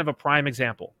Saipan is kind of a prime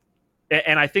example.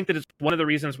 And I think that it's one of the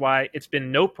reasons why it's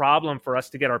been no problem for us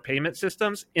to get our payment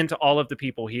systems into all of the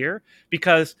people here,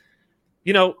 because,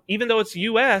 even though it's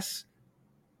US,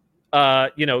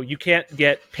 you can't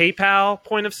get PayPal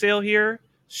point of sale here,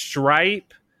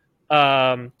 Stripe,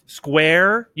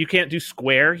 Square, you can't do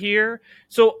Square here.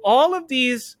 So all of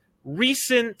these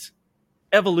recent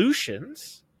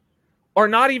evolutions are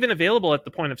not even available at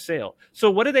the point of sale.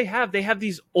 So what do they have? They have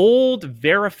these old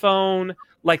Verifone,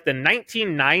 like the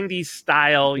 1990s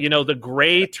style, the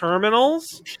gray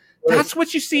terminals. That's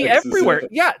what you see everywhere.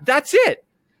 Yeah, that's it.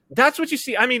 That's what you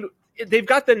see. I mean, they've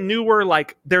got the newer,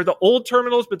 they're the old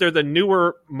terminals, but they're the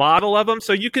newer model of them.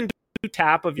 So you can do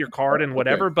tap of your card and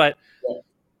whatever, but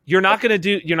you're not going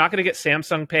to get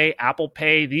Samsung Pay, Apple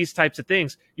Pay, these types of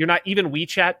things. You're not even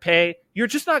WeChat Pay. You're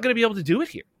just not going to be able to do it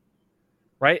here.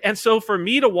 Right. And so for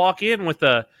me to walk in with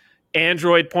a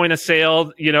Android point of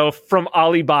sale, from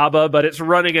Alibaba, but it's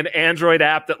running an Android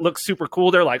app that looks super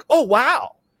cool, they're like, oh,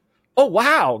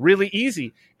 wow, really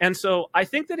easy. And so I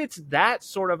think that it's that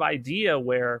sort of idea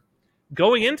where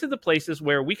going into the places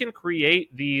where we can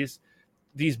create these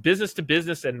business to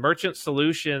business and merchant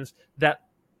solutions that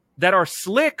are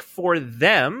slick for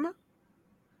them,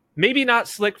 maybe not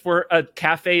slick for a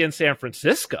cafe in San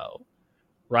Francisco,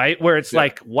 right? Where it's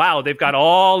like, wow, they've got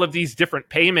all of these different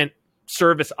payment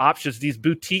service options, these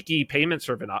boutique payment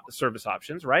service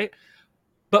options, right?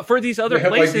 But for these other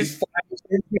places,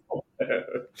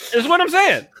 is what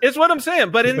I'm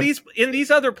saying. But in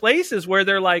these other places where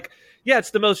they're like, yeah,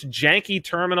 it's the most janky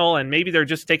terminal, and maybe they're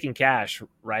just taking cash,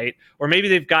 right? Or maybe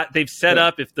they've set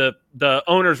up, if the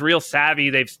owner's real savvy,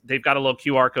 they've got a little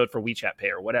QR code for WeChat Pay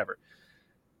or whatever.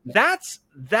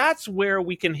 That's where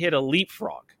we can hit a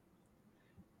leapfrog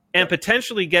and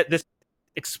potentially get this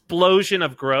explosion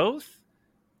of growth,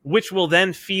 which will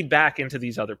then feed back into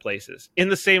these other places in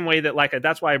the same way that,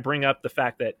 that's why I bring up the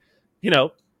fact that,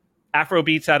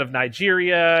 Afrobeats out of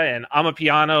Nigeria and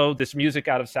Amapiano, this music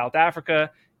out of South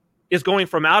Africa, is going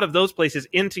from out of those places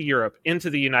into Europe, into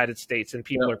the United States, and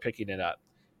people are picking it up.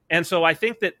 And so I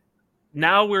think that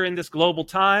now we're in this global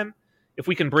time. If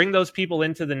we can bring those people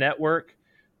into the network,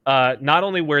 not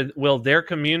only will their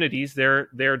communities,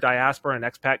 their diaspora and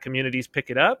expat communities pick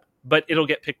it up, but it'll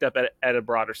get picked up at a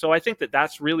broader. So I think that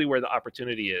that's really where the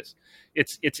opportunity is.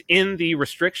 It's in the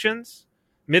restrictions,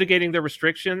 mitigating the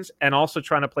restrictions, and also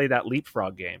trying to play that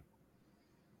leapfrog game.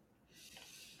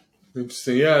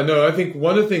 Interesting. Yeah, no, I think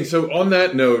one of the things, so on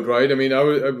that note, right, I mean,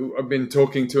 I've been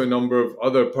talking to a number of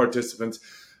other participants,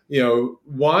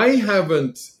 why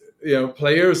haven't,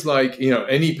 players like,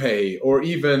 AnyPay or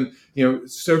even,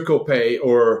 Circle Pay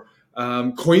or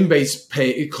Coinbase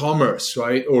Pay Commerce,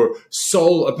 right? Or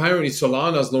apparently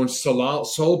Solana's launched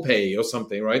Sol Pay or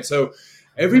something, right? So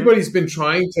everybody's been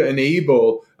trying to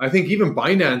enable, I think even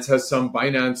Binance has some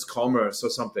Binance Commerce or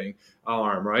something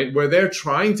arm, right? Where they're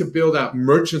trying to build out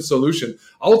merchant solution,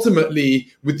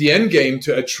 ultimately with the end game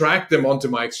to attract them onto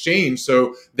my exchange.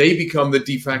 So they become the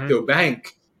de facto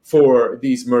bank for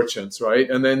these merchants, right?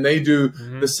 And then they do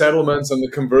the settlements and the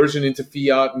conversion into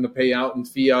fiat and the payout in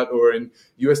fiat or in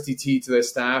USDT to their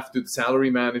staff, do the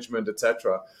salary management,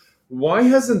 etc. Why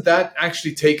hasn't that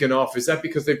actually taken off? Is that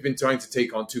because they've been trying to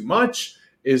take on too much?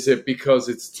 Is it because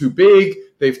it's too big?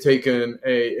 They've taken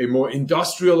a more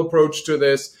industrial approach to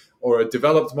this or a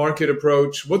developed market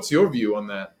approach? What's your view on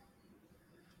that?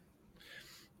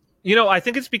 I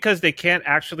think it's because they can't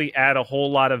actually add a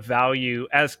whole lot of value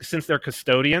since they're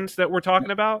custodians that we're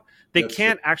talking about. They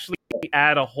can't actually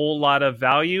add a whole lot of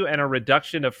value and a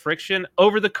reduction of friction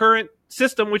over the current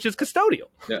system, which is custodial.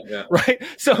 Right?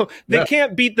 So they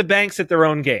can't beat the banks at their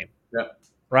own game.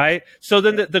 Right? So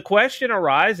then the question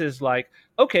arises like,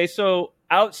 okay, so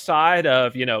outside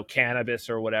of, cannabis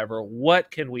or whatever,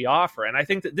 what can we offer? And I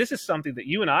think that this is something that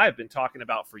you and I have been talking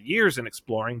about for years and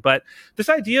exploring, but this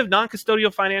idea of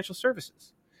non-custodial financial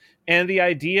services and the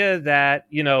idea that,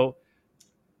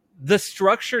 the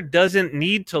structure doesn't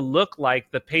need to look like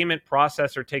the payment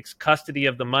processor takes custody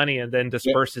of the money and then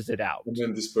disperses it out.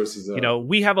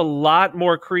 We have a lot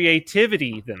more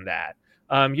creativity than that.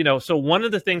 So one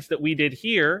of the things that we did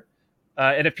here,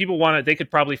 and if people want it, they could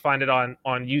probably find it on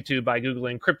YouTube by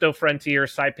Googling Crypto Frontier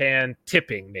Saipan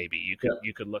tipping. Maybe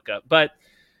you could look up. But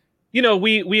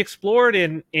we explored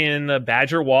in the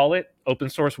Badger wallet, open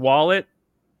source wallet.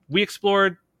 We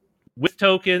explored with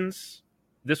tokens.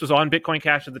 This was on Bitcoin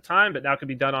Cash at the time, but now can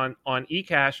be done on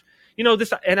eCash.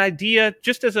 An idea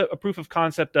just as a proof of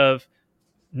concept of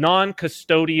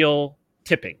non-custodial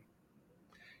tipping.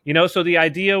 So the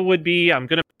idea would be I'm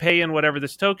going to pay in whatever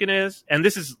this token is, and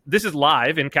this is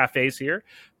live in cafes here,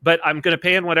 but I'm going to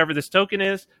pay in whatever this token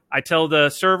is. I tell the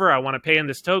server I want to pay in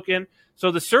this token. So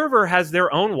the server has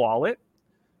their own wallet.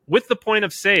 With the point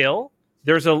of sale,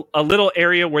 there's a little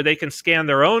area where they can scan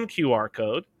their own QR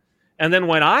code. And then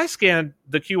when I scan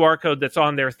the QR code that's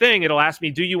on their thing, it'll ask me,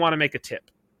 do you want to make a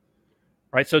tip?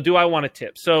 Right? So do I want a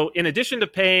tip? So in addition to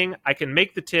paying, I can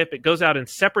make the tip. It goes out in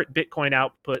separate Bitcoin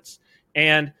outputs.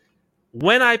 And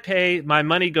when I pay, my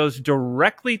money goes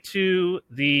directly to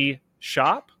the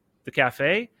shop, the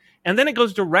cafe, and then it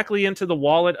goes directly into the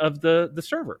wallet of the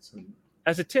server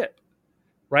as a tip.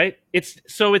 Right?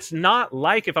 It's not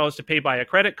like if I was to pay by a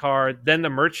credit card, then the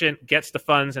merchant gets the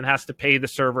funds and has to pay the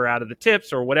server out of the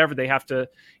tips or whatever they have to.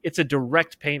 It's a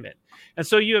direct payment. And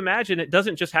so you imagine it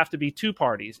doesn't just have to be two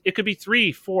parties. It could be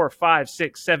 3, 4, 5,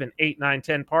 6, 7, 8, 9,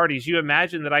 10 parties. You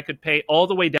imagine that I could pay all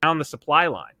the way down the supply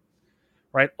line,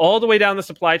 right? All the way down the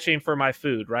supply chain for my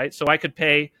food, right? So I could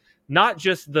pay not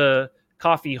just the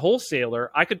coffee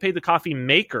wholesaler, I could pay the coffee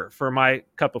maker for my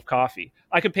cup of coffee.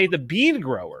 I could pay the bean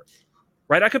grower.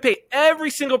 Right? I could pay every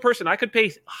single person. I could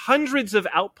pay hundreds of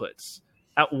outputs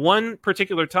at one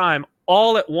particular time,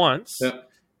 all at once,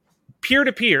 peer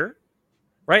to peer,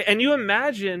 right? And you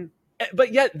imagine,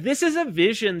 but yet this is a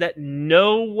vision that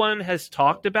no one has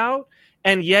talked about,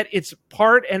 and yet it's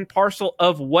part and parcel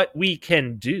of what we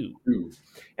can do.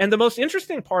 And the most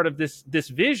interesting part of this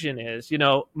vision is,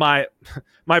 my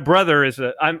brother is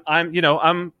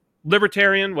I'm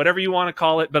libertarian, whatever you want to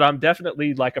call it, but I'm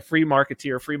definitely like a free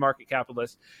marketeer, free market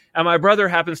capitalist. And my brother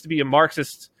happens to be a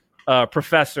Marxist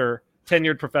professor,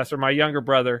 tenured professor, my younger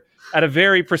brother, at a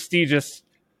very prestigious,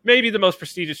 maybe the most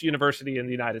prestigious university in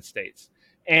the United States.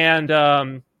 And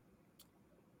I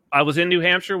was in New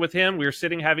Hampshire with him. We were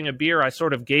sitting having a beer. I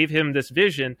sort of gave him this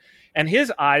vision, and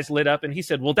his eyes lit up, and he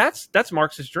said, well, that's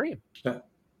Marx's dream. Yeah.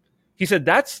 He said,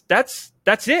 that's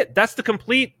it. That's the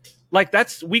complete,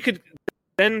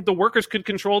 then the workers could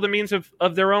control the means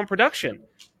of their own production,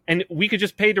 and we could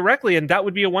just pay directly, and that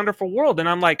would be a wonderful world. And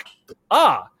I'm like,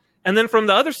 and then from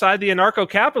the other side, the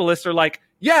anarcho-capitalists are like,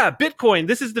 yeah, Bitcoin,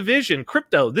 this is the vision,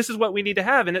 crypto, this is what we need to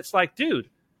have. And it's like, dude,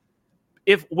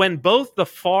 when both the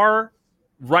far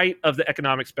right of the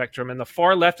economic spectrum and the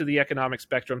far left of the economic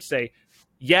spectrum say,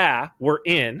 yeah, we're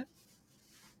in,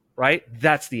 right?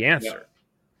 That's the answer. Yeah.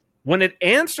 When it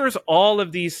answers all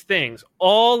of these things,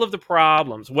 all of the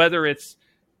problems, whether it's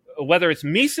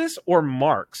Mises or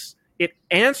Marx, it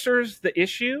answers the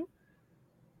issue.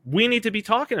 We need to be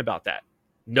talking about that.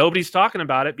 Nobody's talking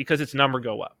about it because its number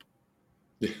go up.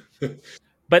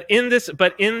 But in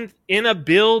a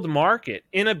build market,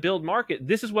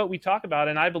 this is what we talk about,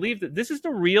 and I believe that this is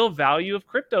the real value of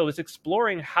crypto, is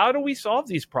exploring how do we solve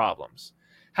these problems?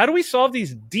 How do we solve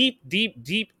these deep, deep,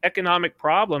 deep economic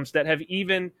problems that have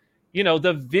even,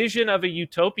 the vision of a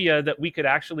utopia that we could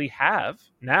actually have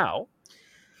now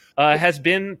has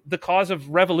been the cause of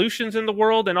revolutions in the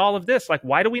world and all of this. Like,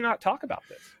 why do we not talk about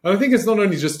this? I think it's not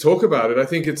only just talk about it. I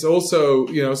think it's also,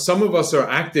 some of us are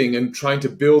acting and trying to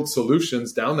build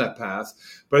solutions down that path.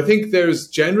 But I think there's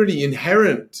generally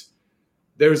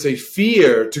there's a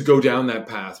fear to go down that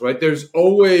path, right? There's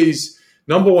always,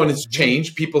 number one, is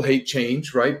change. People hate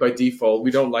change, right? By default,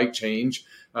 we don't like change.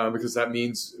 Because that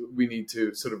means we need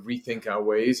to sort of rethink our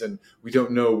ways, and we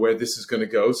don't know where this is going to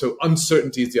go. So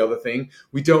uncertainty is the other thing.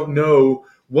 We don't know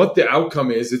what the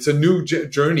outcome is. It's a new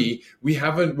journey.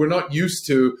 We're not used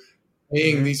to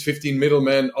paying these 15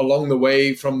 middlemen along the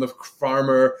way, from the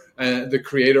farmer and the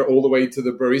creator all the way to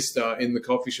the barista in the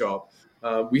coffee shop.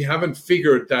 We haven't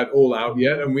figured that all out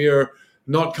yet, and we are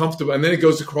not comfortable. And then it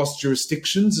goes across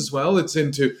jurisdictions as well. It's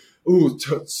into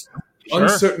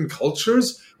uncertain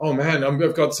cultures. Oh man,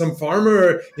 I've got some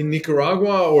farmer in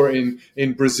Nicaragua or in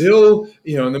Brazil,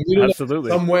 in the middle Absolutely.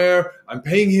 of somewhere. I'm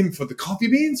paying him for the coffee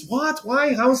beans. What?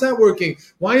 Why? How's that working?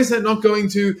 Why is that not going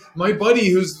to my buddy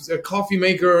who's a coffee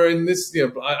maker in this?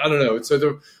 I don't know.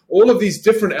 So all of these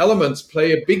different elements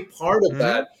play a big part of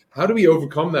that. How do we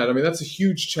overcome that? I mean, that's a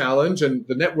huge challenge, and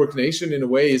the Network Nation, in a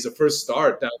way, is a first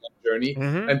start down that journey.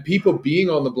 And people being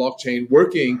on the blockchain,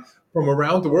 working from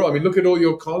around the world. I mean, look at all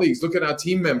your colleagues. Look at our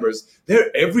team members. They're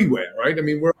everywhere, right? I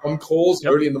mean, we're on calls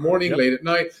early in the morning, late at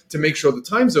night to make sure the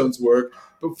time zones work.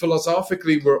 But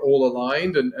philosophically, we're all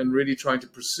aligned and really trying to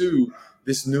pursue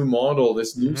this new model,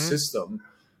 this new system,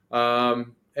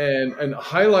 and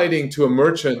highlighting to a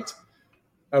merchant,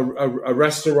 a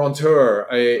restaurateur,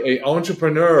 a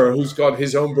entrepreneur who's got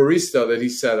his own barista that he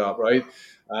set up, right?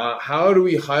 How do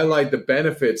we highlight the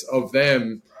benefits of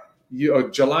them?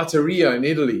 Gelateria in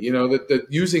Italy, that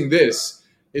using this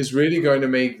is really going to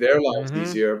make their lives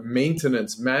easier.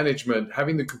 Maintenance, management,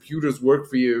 having the computers work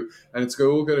for you, and it's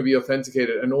all going to be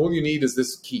authenticated. And all you need is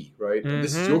this key, right? And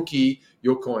this is your key,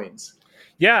 your coins.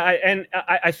 Yeah,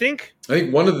 I think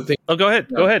one of the things. Oh, go ahead.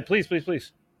 Yeah. Go ahead,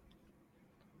 please.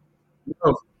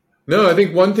 No, I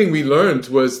think one thing we learned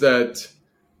was that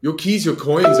your keys, your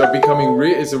coins are becoming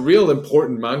is a real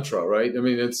important mantra, right? I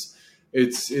mean,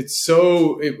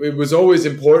 it was always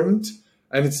important,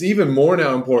 and it's even more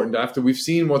now important after we've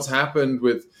seen what's happened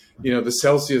with the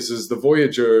Celsiuses, the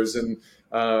Voyagers, and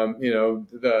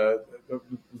the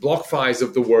BlockFis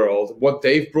of the world, what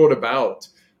they've brought about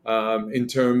in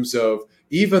terms of,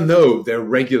 even though they're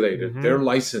regulated, they're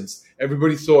licensed.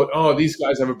 Everybody thought, oh, these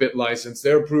guys have a bit license.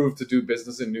 They're approved to do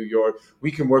business in New York.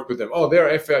 We can work with them. Oh, they're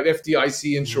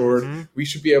FDIC insured. We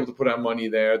should be able to put our money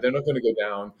there. They're not going to go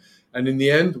down. And in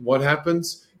the end, what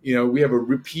happens? We have a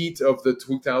repeat of the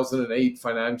 2008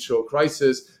 financial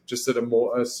crisis, just at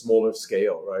a smaller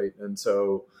scale, right? And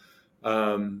so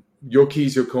your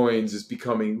keys, your coins is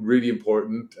becoming really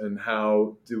important. And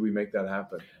how do we make that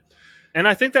happen? And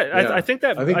I think that I think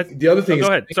the other thing is...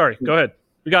 Go ahead. Sorry, go ahead.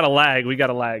 We got a lag.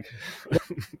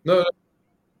 No.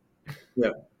 Yeah.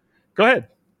 Go ahead.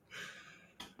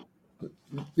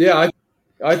 Yeah,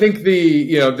 I think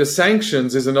the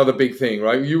sanctions is another big thing,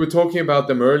 right? You were talking about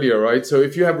them earlier, right? So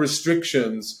if you have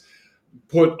restrictions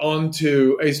put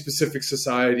onto a specific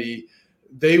society,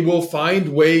 they will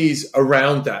find ways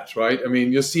around that, right? I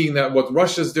mean, you're seeing that what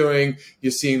Russia's doing, you're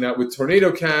seeing that with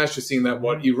Tornado Cash, you're seeing that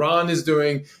what Iran is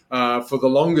doing for the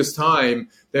longest time.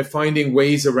 They're finding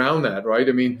ways around that, right?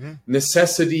 I mean,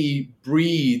 necessity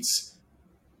breeds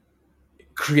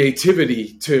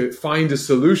creativity to find a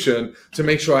solution to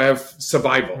make sure I have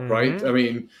survival, right? I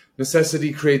mean,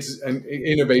 necessity creates an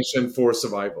innovation for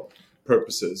survival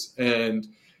purposes. And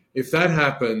if that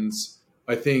happens,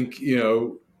 I think,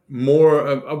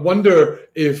 I wonder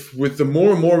if with the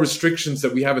more and more restrictions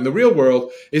that we have in the real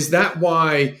world, is that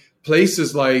why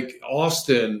places like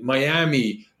Austin,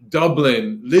 Miami,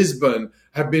 Dublin, Lisbon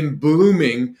have been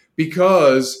blooming,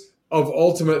 because of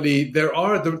ultimately there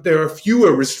are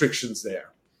fewer restrictions there.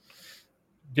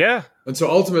 Yeah. And so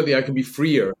ultimately I can be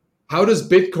freer. How does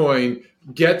Bitcoin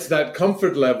get that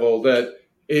comfort level that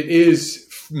it is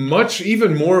much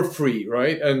even more free,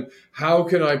 right? And how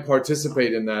can I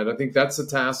participate in that? I think that's a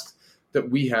task that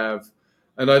we have.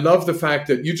 And I love the fact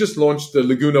that you just launched the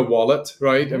Laguna wallet,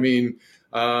 right? I mean,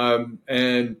 and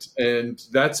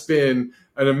that's been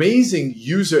an amazing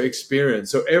user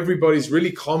experience. So everybody's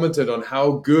really commented on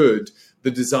how good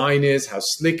the design is, how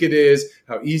slick it is,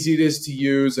 how easy it is to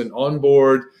use and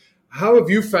onboard. How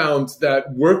have you found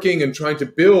that working and trying to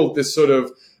build this sort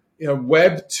of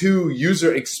Web 2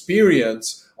 user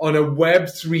experience on a Web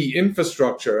 3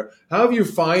 infrastructure? How did you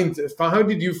find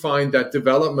that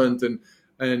development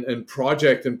and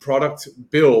project and product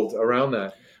build around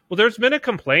that? Well, there's been a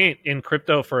complaint in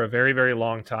crypto for a very, very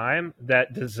long time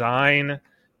that design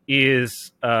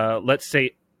is, let's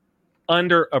say,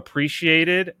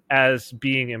 underappreciated as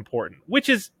being important, which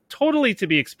is totally to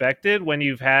be expected when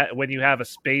you have a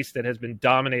space that has been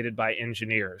dominated by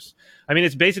engineers. I mean,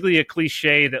 it's basically a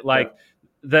cliche that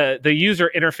the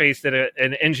user interface that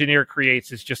an engineer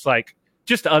creates is just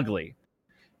ugly,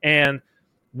 and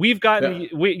we've gotten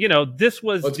this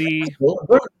was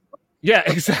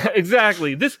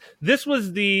exactly this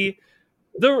was the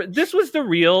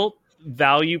real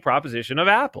value proposition of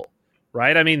Apple.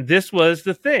 Right. I mean, this was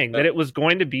the thing, that it was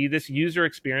going to be this user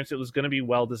experience that was going to be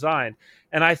well designed.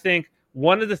 And I think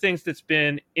one of the things that's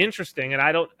been interesting, and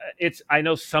I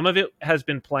know some of it has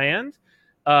been planned,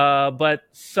 but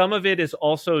some of it is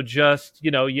also just,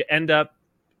 you end up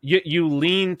you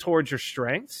lean towards your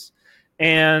strengths.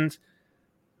 And,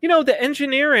 the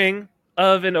engineering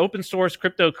of an open source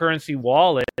cryptocurrency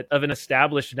wallet of an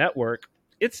established network,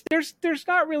 there's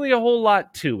not really a whole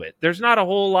lot to it. There's not a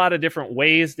whole lot of different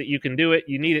ways that you can do it.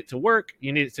 You need it to work.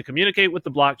 You need it to communicate with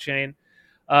the blockchain.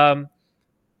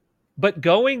 But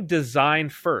going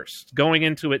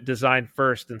into it design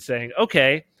first and saying,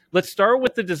 okay, let's start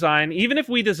with the design. Even if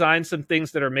we design some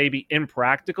things that are maybe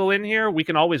impractical in here, we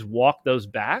can always walk those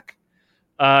back,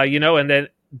 and then,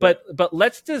 but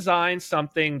let's design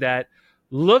something that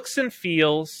looks and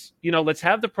feels, let's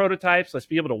have the prototypes. Let's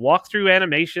be able to walk through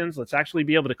animations. Let's actually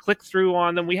be able to click through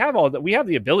on them. We have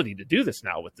the ability to do this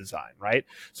now with design, right?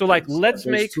 So let's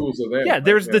make tools are there. Yeah,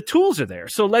 the tools are there.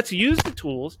 So let's use the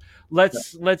tools.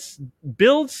 Let's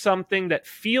build something that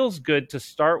feels good to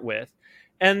start with.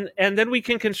 And then we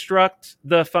can construct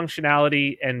the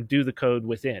functionality and do the code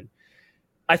within.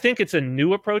 I think it's a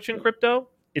new approach in crypto.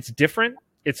 It's different.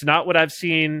 It's not what I've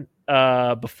seen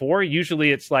before.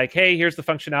 Usually it's like, hey, here's the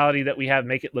functionality that we have,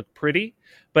 make it look pretty.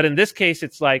 But in this case,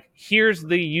 it's like, here's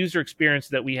the user experience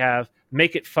that we have,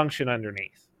 make it function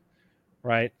underneath,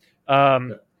 right?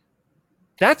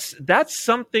 That's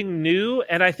something new,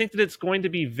 and I think that it's going to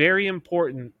be very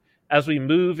important as we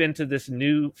move into this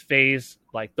new phase,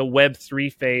 like the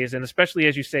Web3 phase, and especially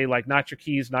as you say, like not your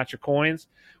keys, not your coins,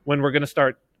 when we're going to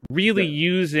start really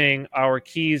using our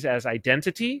keys as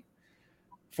identity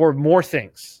for more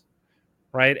things,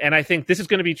 right? And I think this is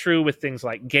going to be true with things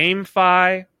like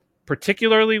GameFi,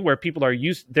 particularly where people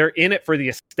they're in it for the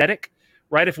aesthetic,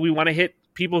 right? If we want to hit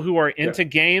people who are into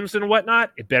games and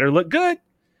whatnot, it better look good.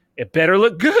 It better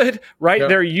look good, right?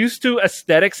 They're used to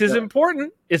aesthetics is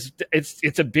important.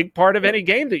 It's a big part of any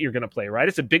game that you're going to play, right?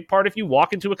 It's a big part if you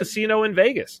walk into a casino in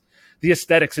Vegas. The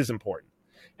aesthetics is important.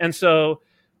 And so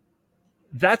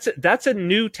that's a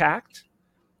new tact.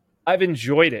 I've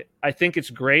enjoyed it. I think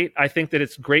it's great. I think that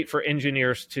it's great for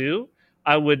engineers too.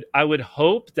 I would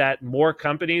hope that more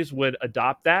companies would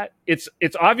adopt that. It's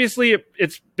obviously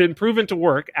it's been proven to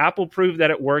work. Apple proved that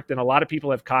it worked, and a lot of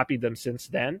people have copied them since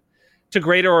then, to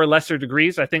greater or lesser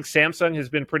degrees. I think Samsung has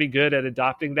been pretty good at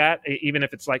adopting that, even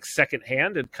if it's like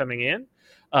secondhand and coming in.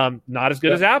 Not as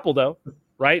good as Apple though,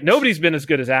 right? Nobody's been as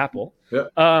good as Apple.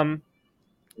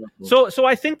 So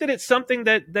I think that it's something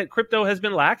that crypto has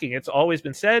been lacking. It's always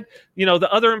been said. The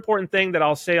other important thing that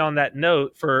I'll say on that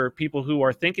note for people who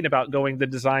are thinking about going the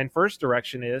design first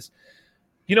direction is,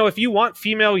 if you want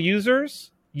female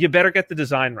users, you better get the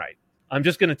design right. I'm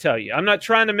just going to tell you. I'm not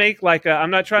trying to make a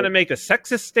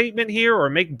sexist statement here or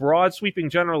make broad sweeping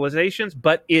generalizations,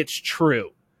 but it's true.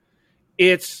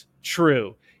 It's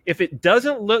true. If it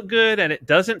doesn't look good and it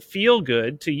doesn't feel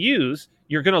good to use,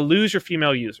 you're going to lose your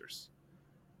female users.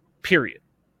 Period.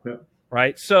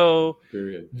 Right? So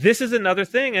this is another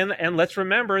thing. And let's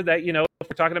remember that, if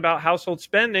we're talking about household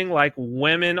spending, like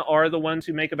women are the ones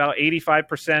who make about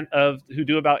 85% who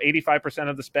do about 85%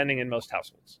 of the spending in most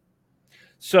households.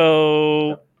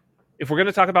 So if we're going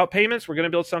to talk about payments, we're going to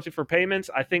build something for payments.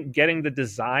 I think getting the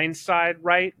design side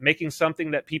right, making something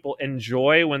that people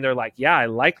enjoy when they're like, yeah, I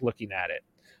like looking at it.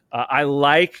 I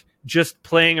like just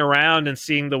playing around and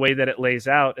seeing the way that it lays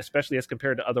out, especially as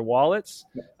compared to other wallets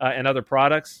and other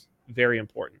products. Very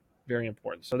important. Very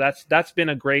important. So that's been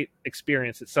a great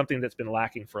experience. It's something that's been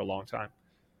lacking for a long time.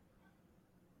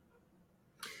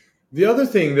 The other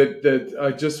thing that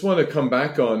I just want to come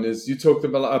back on is you talked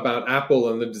about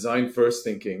Apple and the design first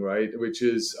thinking, right? Which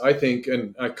is, I think,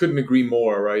 and I couldn't agree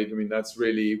more, right? I mean, that's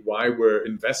really why we're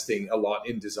investing a lot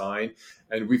in design.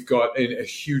 And we've got a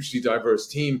hugely diverse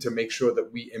team to make sure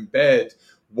that we embed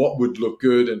what would look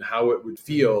good and how it would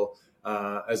feel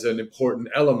as an important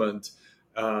element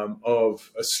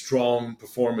of a strong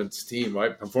performance team,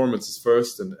 right? Performance is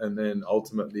first, and then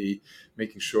ultimately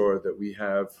making sure that we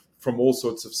have from all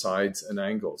sorts of sides and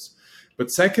angles. But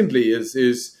secondly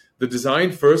is the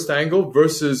design first angle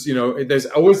versus, there's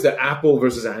always the Apple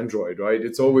versus Android, right?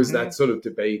 It's always that sort of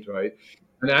debate, right?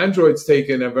 And Android's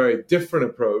taken a very different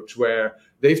approach where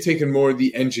they've taken more of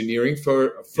the engineering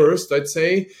first, I'd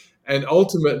say, and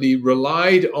ultimately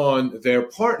relied on their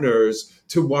partners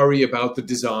to worry about the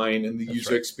design and the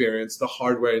user experience, the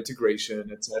hardware integration,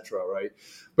 et cetera, right?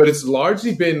 But it's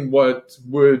largely been what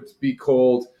would be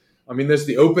called, there's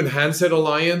the Open Handset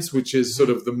Alliance, which is sort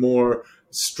of the more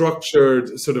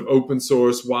structured sort of open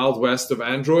source Wild West of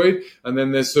Android. And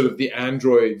then there's sort of the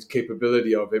Android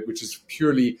capability of it, which is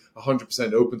purely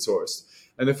 100% open source.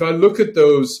 And if I look at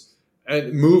those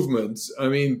movements,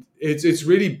 it's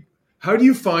really, how do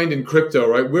you find in crypto,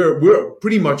 right? We're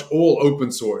pretty much all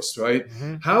open source, right?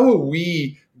 How are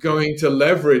we going to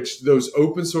leverage those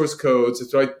open source codes to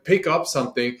try to pick up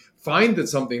something, find that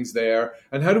something's there,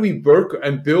 and how do we work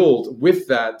and build with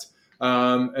that?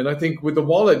 And I think with the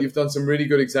wallet, you've done some really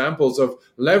good examples of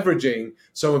leveraging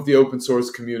some of the open source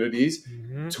communities,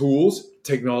 tools,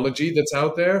 technology that's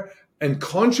out there, and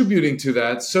contributing to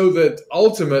that so that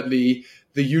ultimately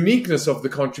the uniqueness of the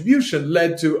contribution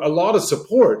led to a lot of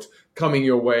support coming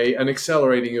your way and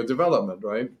accelerating your development,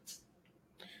 right?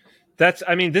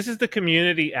 This is the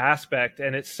community aspect,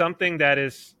 and it's something that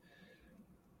it's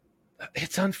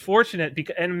unfortunate,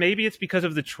 and maybe it's because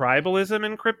of the tribalism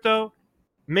in crypto.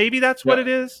 Maybe that's what it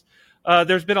is.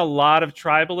 There's been a lot of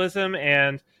tribalism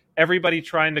and everybody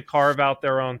trying to carve out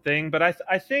their own thing. But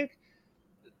I think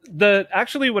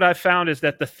what I've found is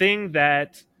that the thing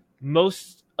that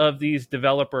most of these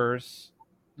developers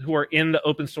who are in the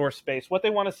open source space, what they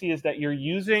want to see is that you're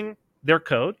using their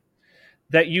code,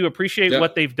 that you appreciate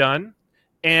what they've done,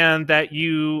 and that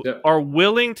you are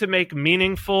willing to make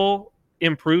meaningful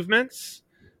improvements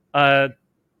to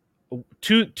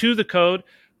the code.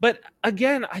 But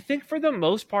again, I think for the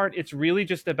most part, it's really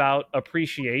just about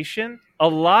appreciation. A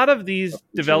lot of these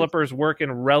developers work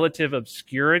in relative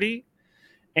obscurity,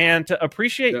 and to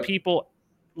appreciate people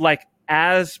like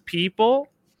as people,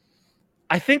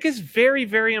 I think is very,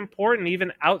 very important,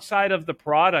 even outside of the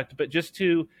product, but just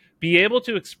to be able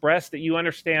to express that you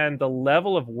understand the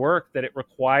level of work that it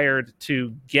required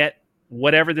to get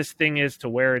whatever this thing is to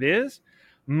where it is.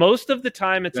 Most of the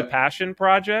time, it's a passion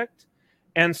project.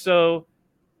 And so,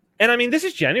 and I mean, this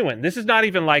is genuine. This is not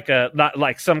even not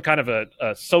like some kind of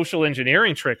a social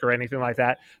engineering trick or anything like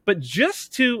that. But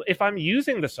just to, if I'm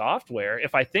using the software,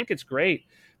 if I think it's great,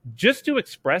 just to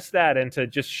express that and to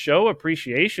just show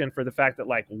appreciation for the fact that,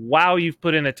 like, wow, you've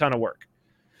put in a ton of work.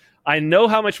 I know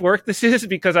how much work this is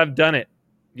because I've done it,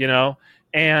 you know,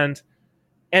 and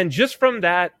just from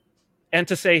that, and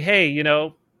to say, hey, you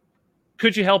know,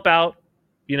 could you help out,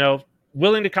 you know,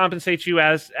 willing to compensate you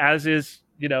as is,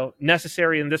 you know,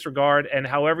 necessary in this regard, and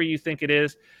however you think it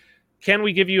is, can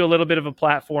we give you a little bit of a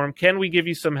platform? Can we give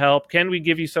you some help? Can we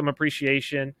give you some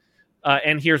appreciation?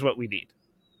 And here's what we need.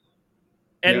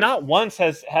 And not once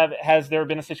has there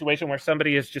been a situation where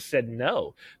somebody has just said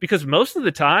no, because most of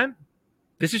the time,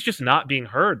 this is just not being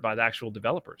heard by the actual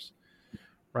developers,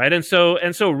 right? And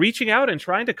so reaching out and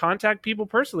trying to contact people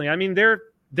personally. I mean, their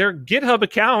GitHub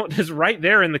account is right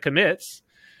there in the commits,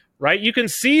 right? You can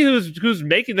see who's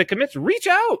making the commits. Reach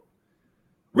out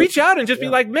and just be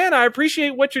like, man, I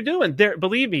appreciate what you're doing.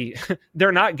 Believe me,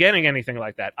 they're not getting anything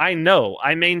like that. I know.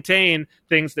 I maintain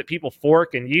things that people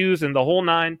fork and use and the whole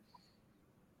nine.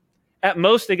 At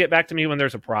most, they get back to me when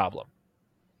there's a problem,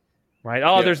 right?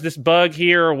 Oh, there's this bug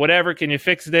here or whatever. Can you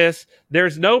fix this?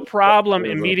 There's no problem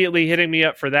immediately hitting me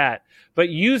up for that. But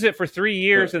use it for 3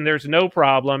 years and there's no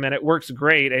problem and it works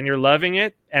great and you're loving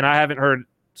it and I haven't heard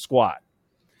squat.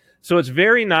 So it's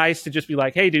very nice to just be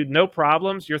like, hey, dude, no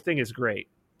problems. Your thing is great.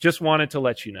 Just wanted to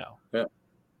let you know. Yeah.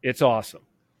 It's awesome.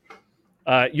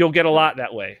 You'll get a lot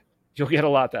that way.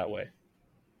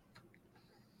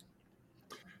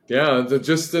 Yeah,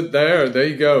 there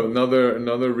you go.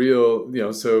 Another real, you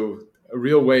know, so a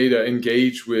real way to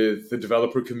engage with the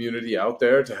developer community out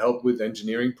there to help with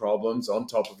engineering problems on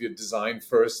top of your design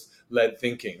first led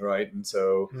thinking, right? And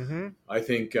so I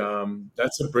think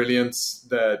that's a brilliance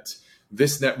that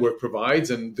this network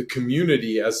provides, and the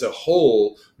community as a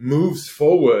whole moves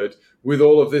forward with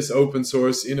all of this open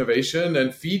source innovation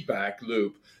and feedback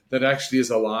loop that actually is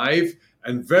alive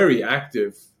and very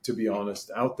active, to be honest,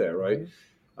 out there, right?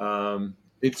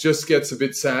 It just gets a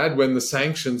bit sad when the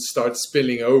sanctions start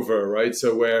spilling over, right?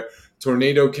 So where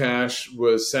Tornado Cash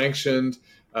was sanctioned,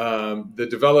 the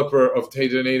developer of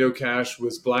Tornado Cash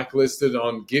was blacklisted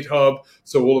on GitHub.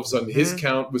 So all of a sudden his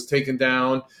account was taken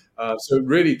down. So it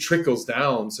really trickles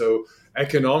down. So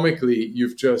economically,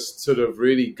 you've just sort of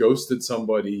really ghosted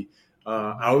somebody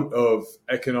out of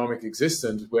economic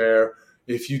existence, where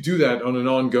if you do that on an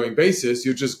ongoing basis,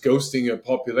 you're just ghosting a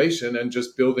population and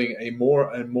just building a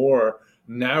more and more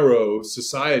narrow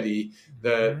society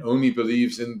that only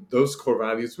believes in those core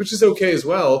values, which is okay as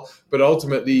well. But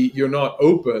ultimately, you're not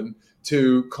open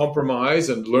to compromise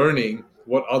and learning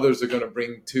what others are going to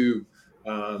bring to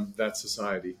that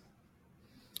society.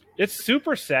 It's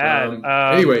super sad.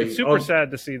 Anyway, it's super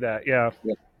sad to see that. Yeah.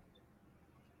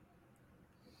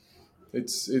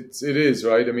 It is,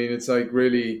 right? I mean, it's like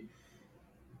really,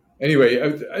 anyway,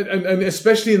 and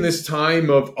especially in this time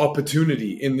of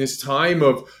opportunity, in this time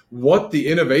of what the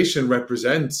innovation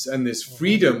represents and this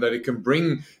freedom that it can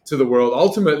bring to the world.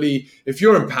 Ultimately, if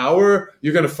you're in power,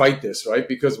 you're going to fight this, right?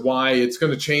 Because why? It's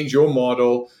going to change your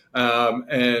model,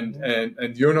 and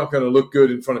you're not going to look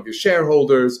good in front of your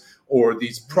shareholders or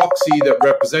these proxy that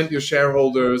represent your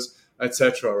shareholders,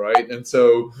 etc. Right? And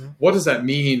so, what does that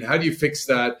mean? How do you fix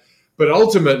that? But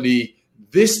ultimately,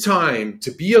 this time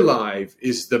to be alive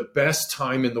is the best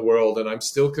time in the world. And I'm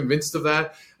still convinced of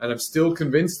that. And I'm still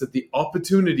convinced that the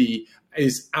opportunity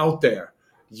is out there.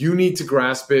 You need to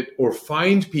grasp it or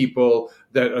find people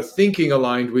that are thinking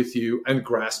aligned with you and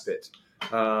grasp it.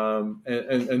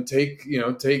 And take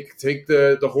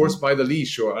the horse by the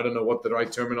leash, or I don't know what the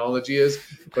right terminology is,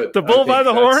 but the bull by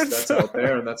the horns. That's out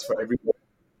there, and that's for everyone.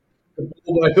 The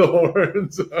bull by the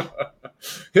horns.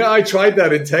 Yeah, I tried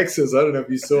that in Texas. I don't know if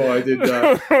you saw. I did.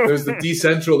 There's the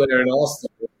D-Central there in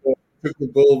Austin. I took the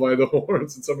bull by the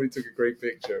horns, and somebody took a great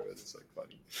picture of it. It's like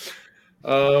funny.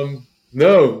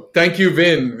 No, thank you,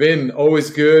 Vin. Vin, always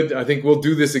good. I think we'll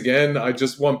do this again. I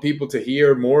just want people to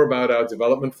hear more about our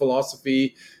development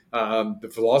philosophy, the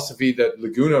philosophy that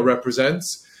Laguna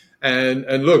represents.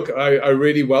 And look, I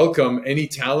really welcome any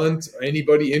talent,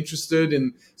 anybody interested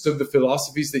in some of the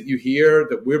philosophies that you hear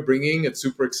that we're bringing. It's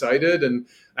super excited. And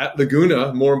at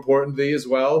Laguna, more importantly as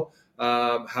well,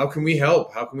 how can we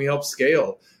help? How can we help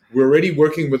scale? We're already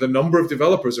working with a number of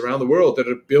developers around the world that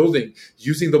are building,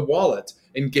 using the wallet,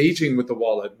 engaging with the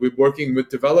wallet. We're working with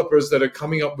developers that are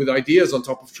coming up with ideas on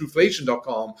top of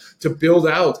Trueflation.com to build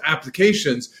out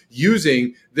applications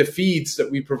using the feeds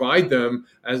that we provide them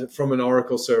from an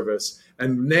Oracle service.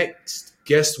 And next,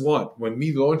 guess what? When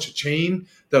we launch a chain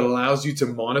that allows you to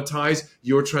monetize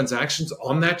your transactions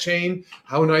on that chain,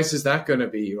 how nice is that going to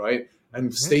be, right?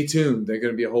 And stay tuned. There are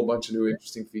going to be a whole bunch of new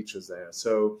interesting features there.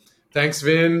 So thanks,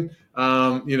 Vin.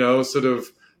 Sort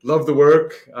of love the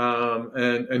work,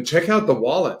 and check out the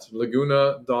wallet,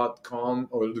 laguna.com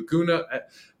or Laguna,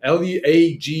 LAGU.NA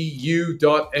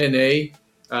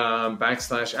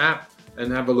 /app,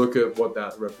 and have a look at what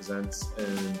that represents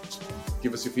and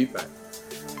give us your feedback.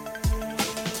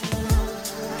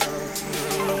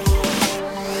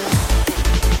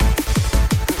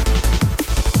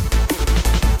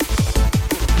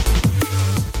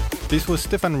 This was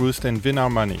Stefan Roost and Vin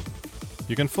Armani.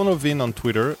 You can follow Vin on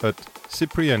Twitter at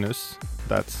Cyprianus,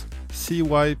 that's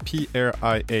CYPRIANOUS.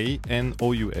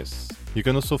 You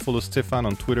can also follow Stefan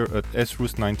on Twitter at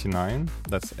sroost99,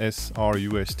 that's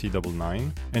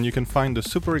SRUST99, and you can find the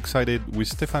Super Excited with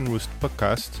Stefan Roost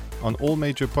podcast on all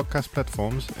major podcast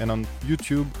platforms and on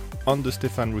YouTube on the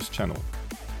Stefan Roost channel.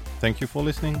 Thank you for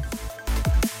listening.